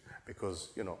sensitive,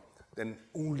 because, then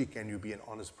only can you be an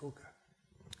honest broker.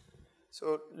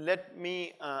 So let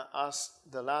me ask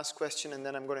the last question, and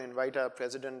then I'm going to invite our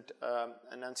President,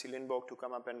 Nancy Lindborg, to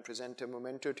come up and present a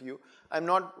memento to you. I'm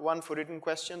not one for written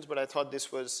questions, but I thought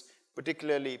this was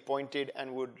particularly pointed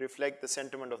and would reflect the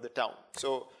sentiment of the town.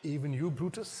 So even you,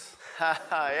 Brutus?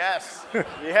 Yes,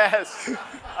 yes.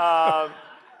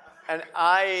 And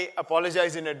I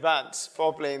apologize in advance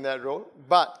for playing that role,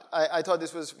 but I thought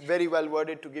this was very well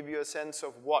worded to give you a sense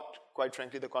of what, quite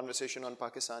frankly, the conversation on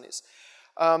Pakistan is.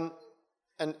 And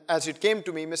as it came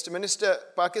to me, Mr. Minister,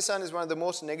 Pakistan is one of the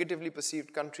most negatively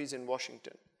perceived countries in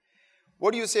Washington.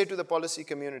 What do you say to the policy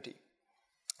community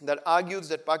that argues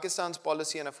that Pakistan's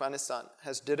policy in Afghanistan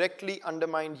has directly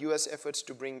undermined US efforts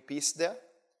to bring peace there,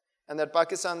 and that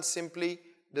Pakistan simply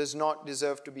does not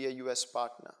deserve to be a US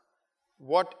partner?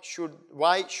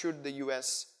 Why should the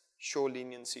US show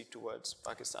leniency towards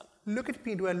Pakistan? Look at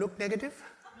me, do I look negative?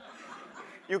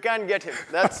 You can get him,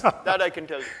 that I can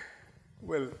tell you.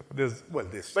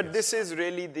 But this is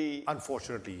really the...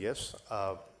 Unfortunately, yes.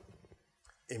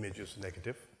 Image is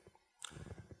negative.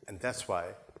 And that's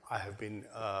why I have been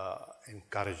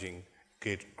encouraging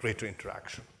greater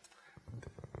interaction.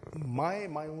 My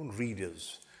own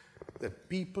readers, that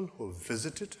people who have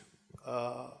visited,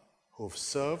 who have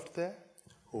served there,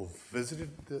 who have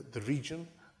visited the region,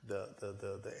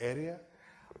 the area,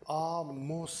 are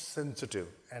more sensitive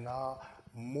and are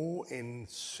more in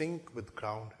sync with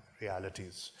ground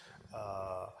realities.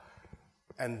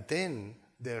 And then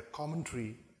their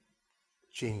commentary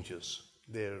changes.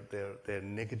 Their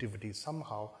negativity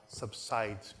somehow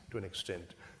subsides to an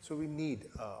extent. So we need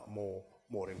more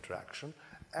interaction,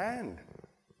 and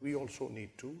we also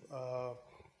need to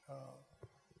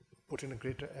put in a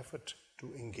greater effort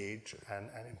to engage and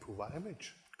improve our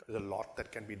image. There's a lot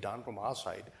that can be done from our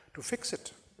side to fix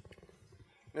it.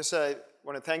 Minister, I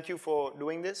want to thank you for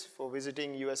doing this, for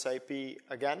visiting USIP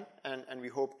again, and we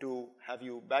hope to have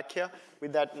you back here.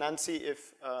 With that, Nancy,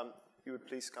 if you would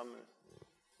please come.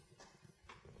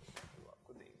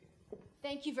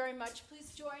 Thank you very much.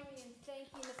 Please join me in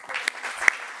thanking the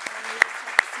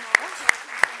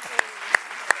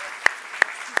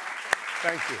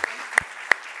Thank you.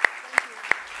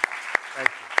 Thank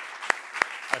you.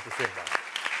 I appreciate that.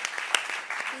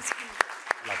 Please come.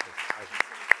 Lovely.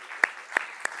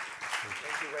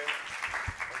 Thank you very much.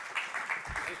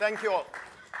 And thank you all.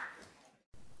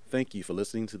 Thank you for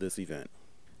listening to this event.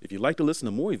 If you'd like to listen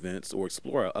to more events or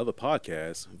explore our other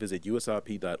podcasts, visit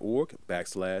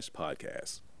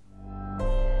usip.org/podcast.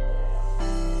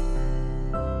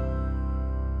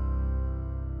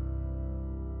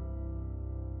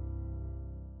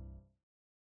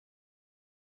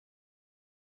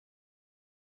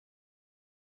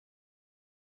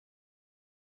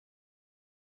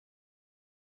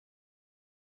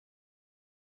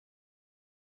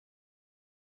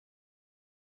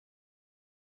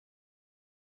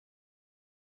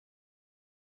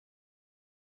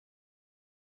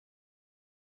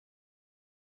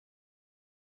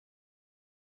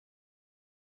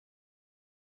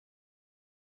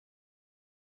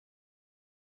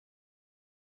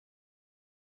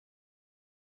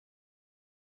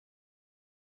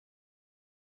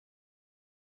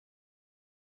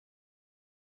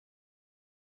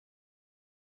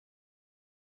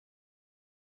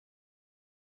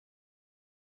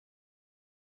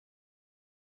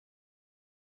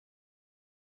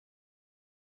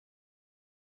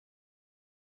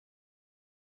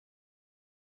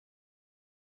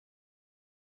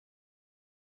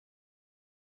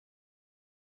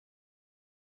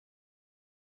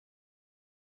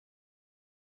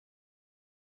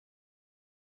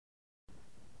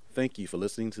 Thank you for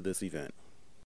listening to this event.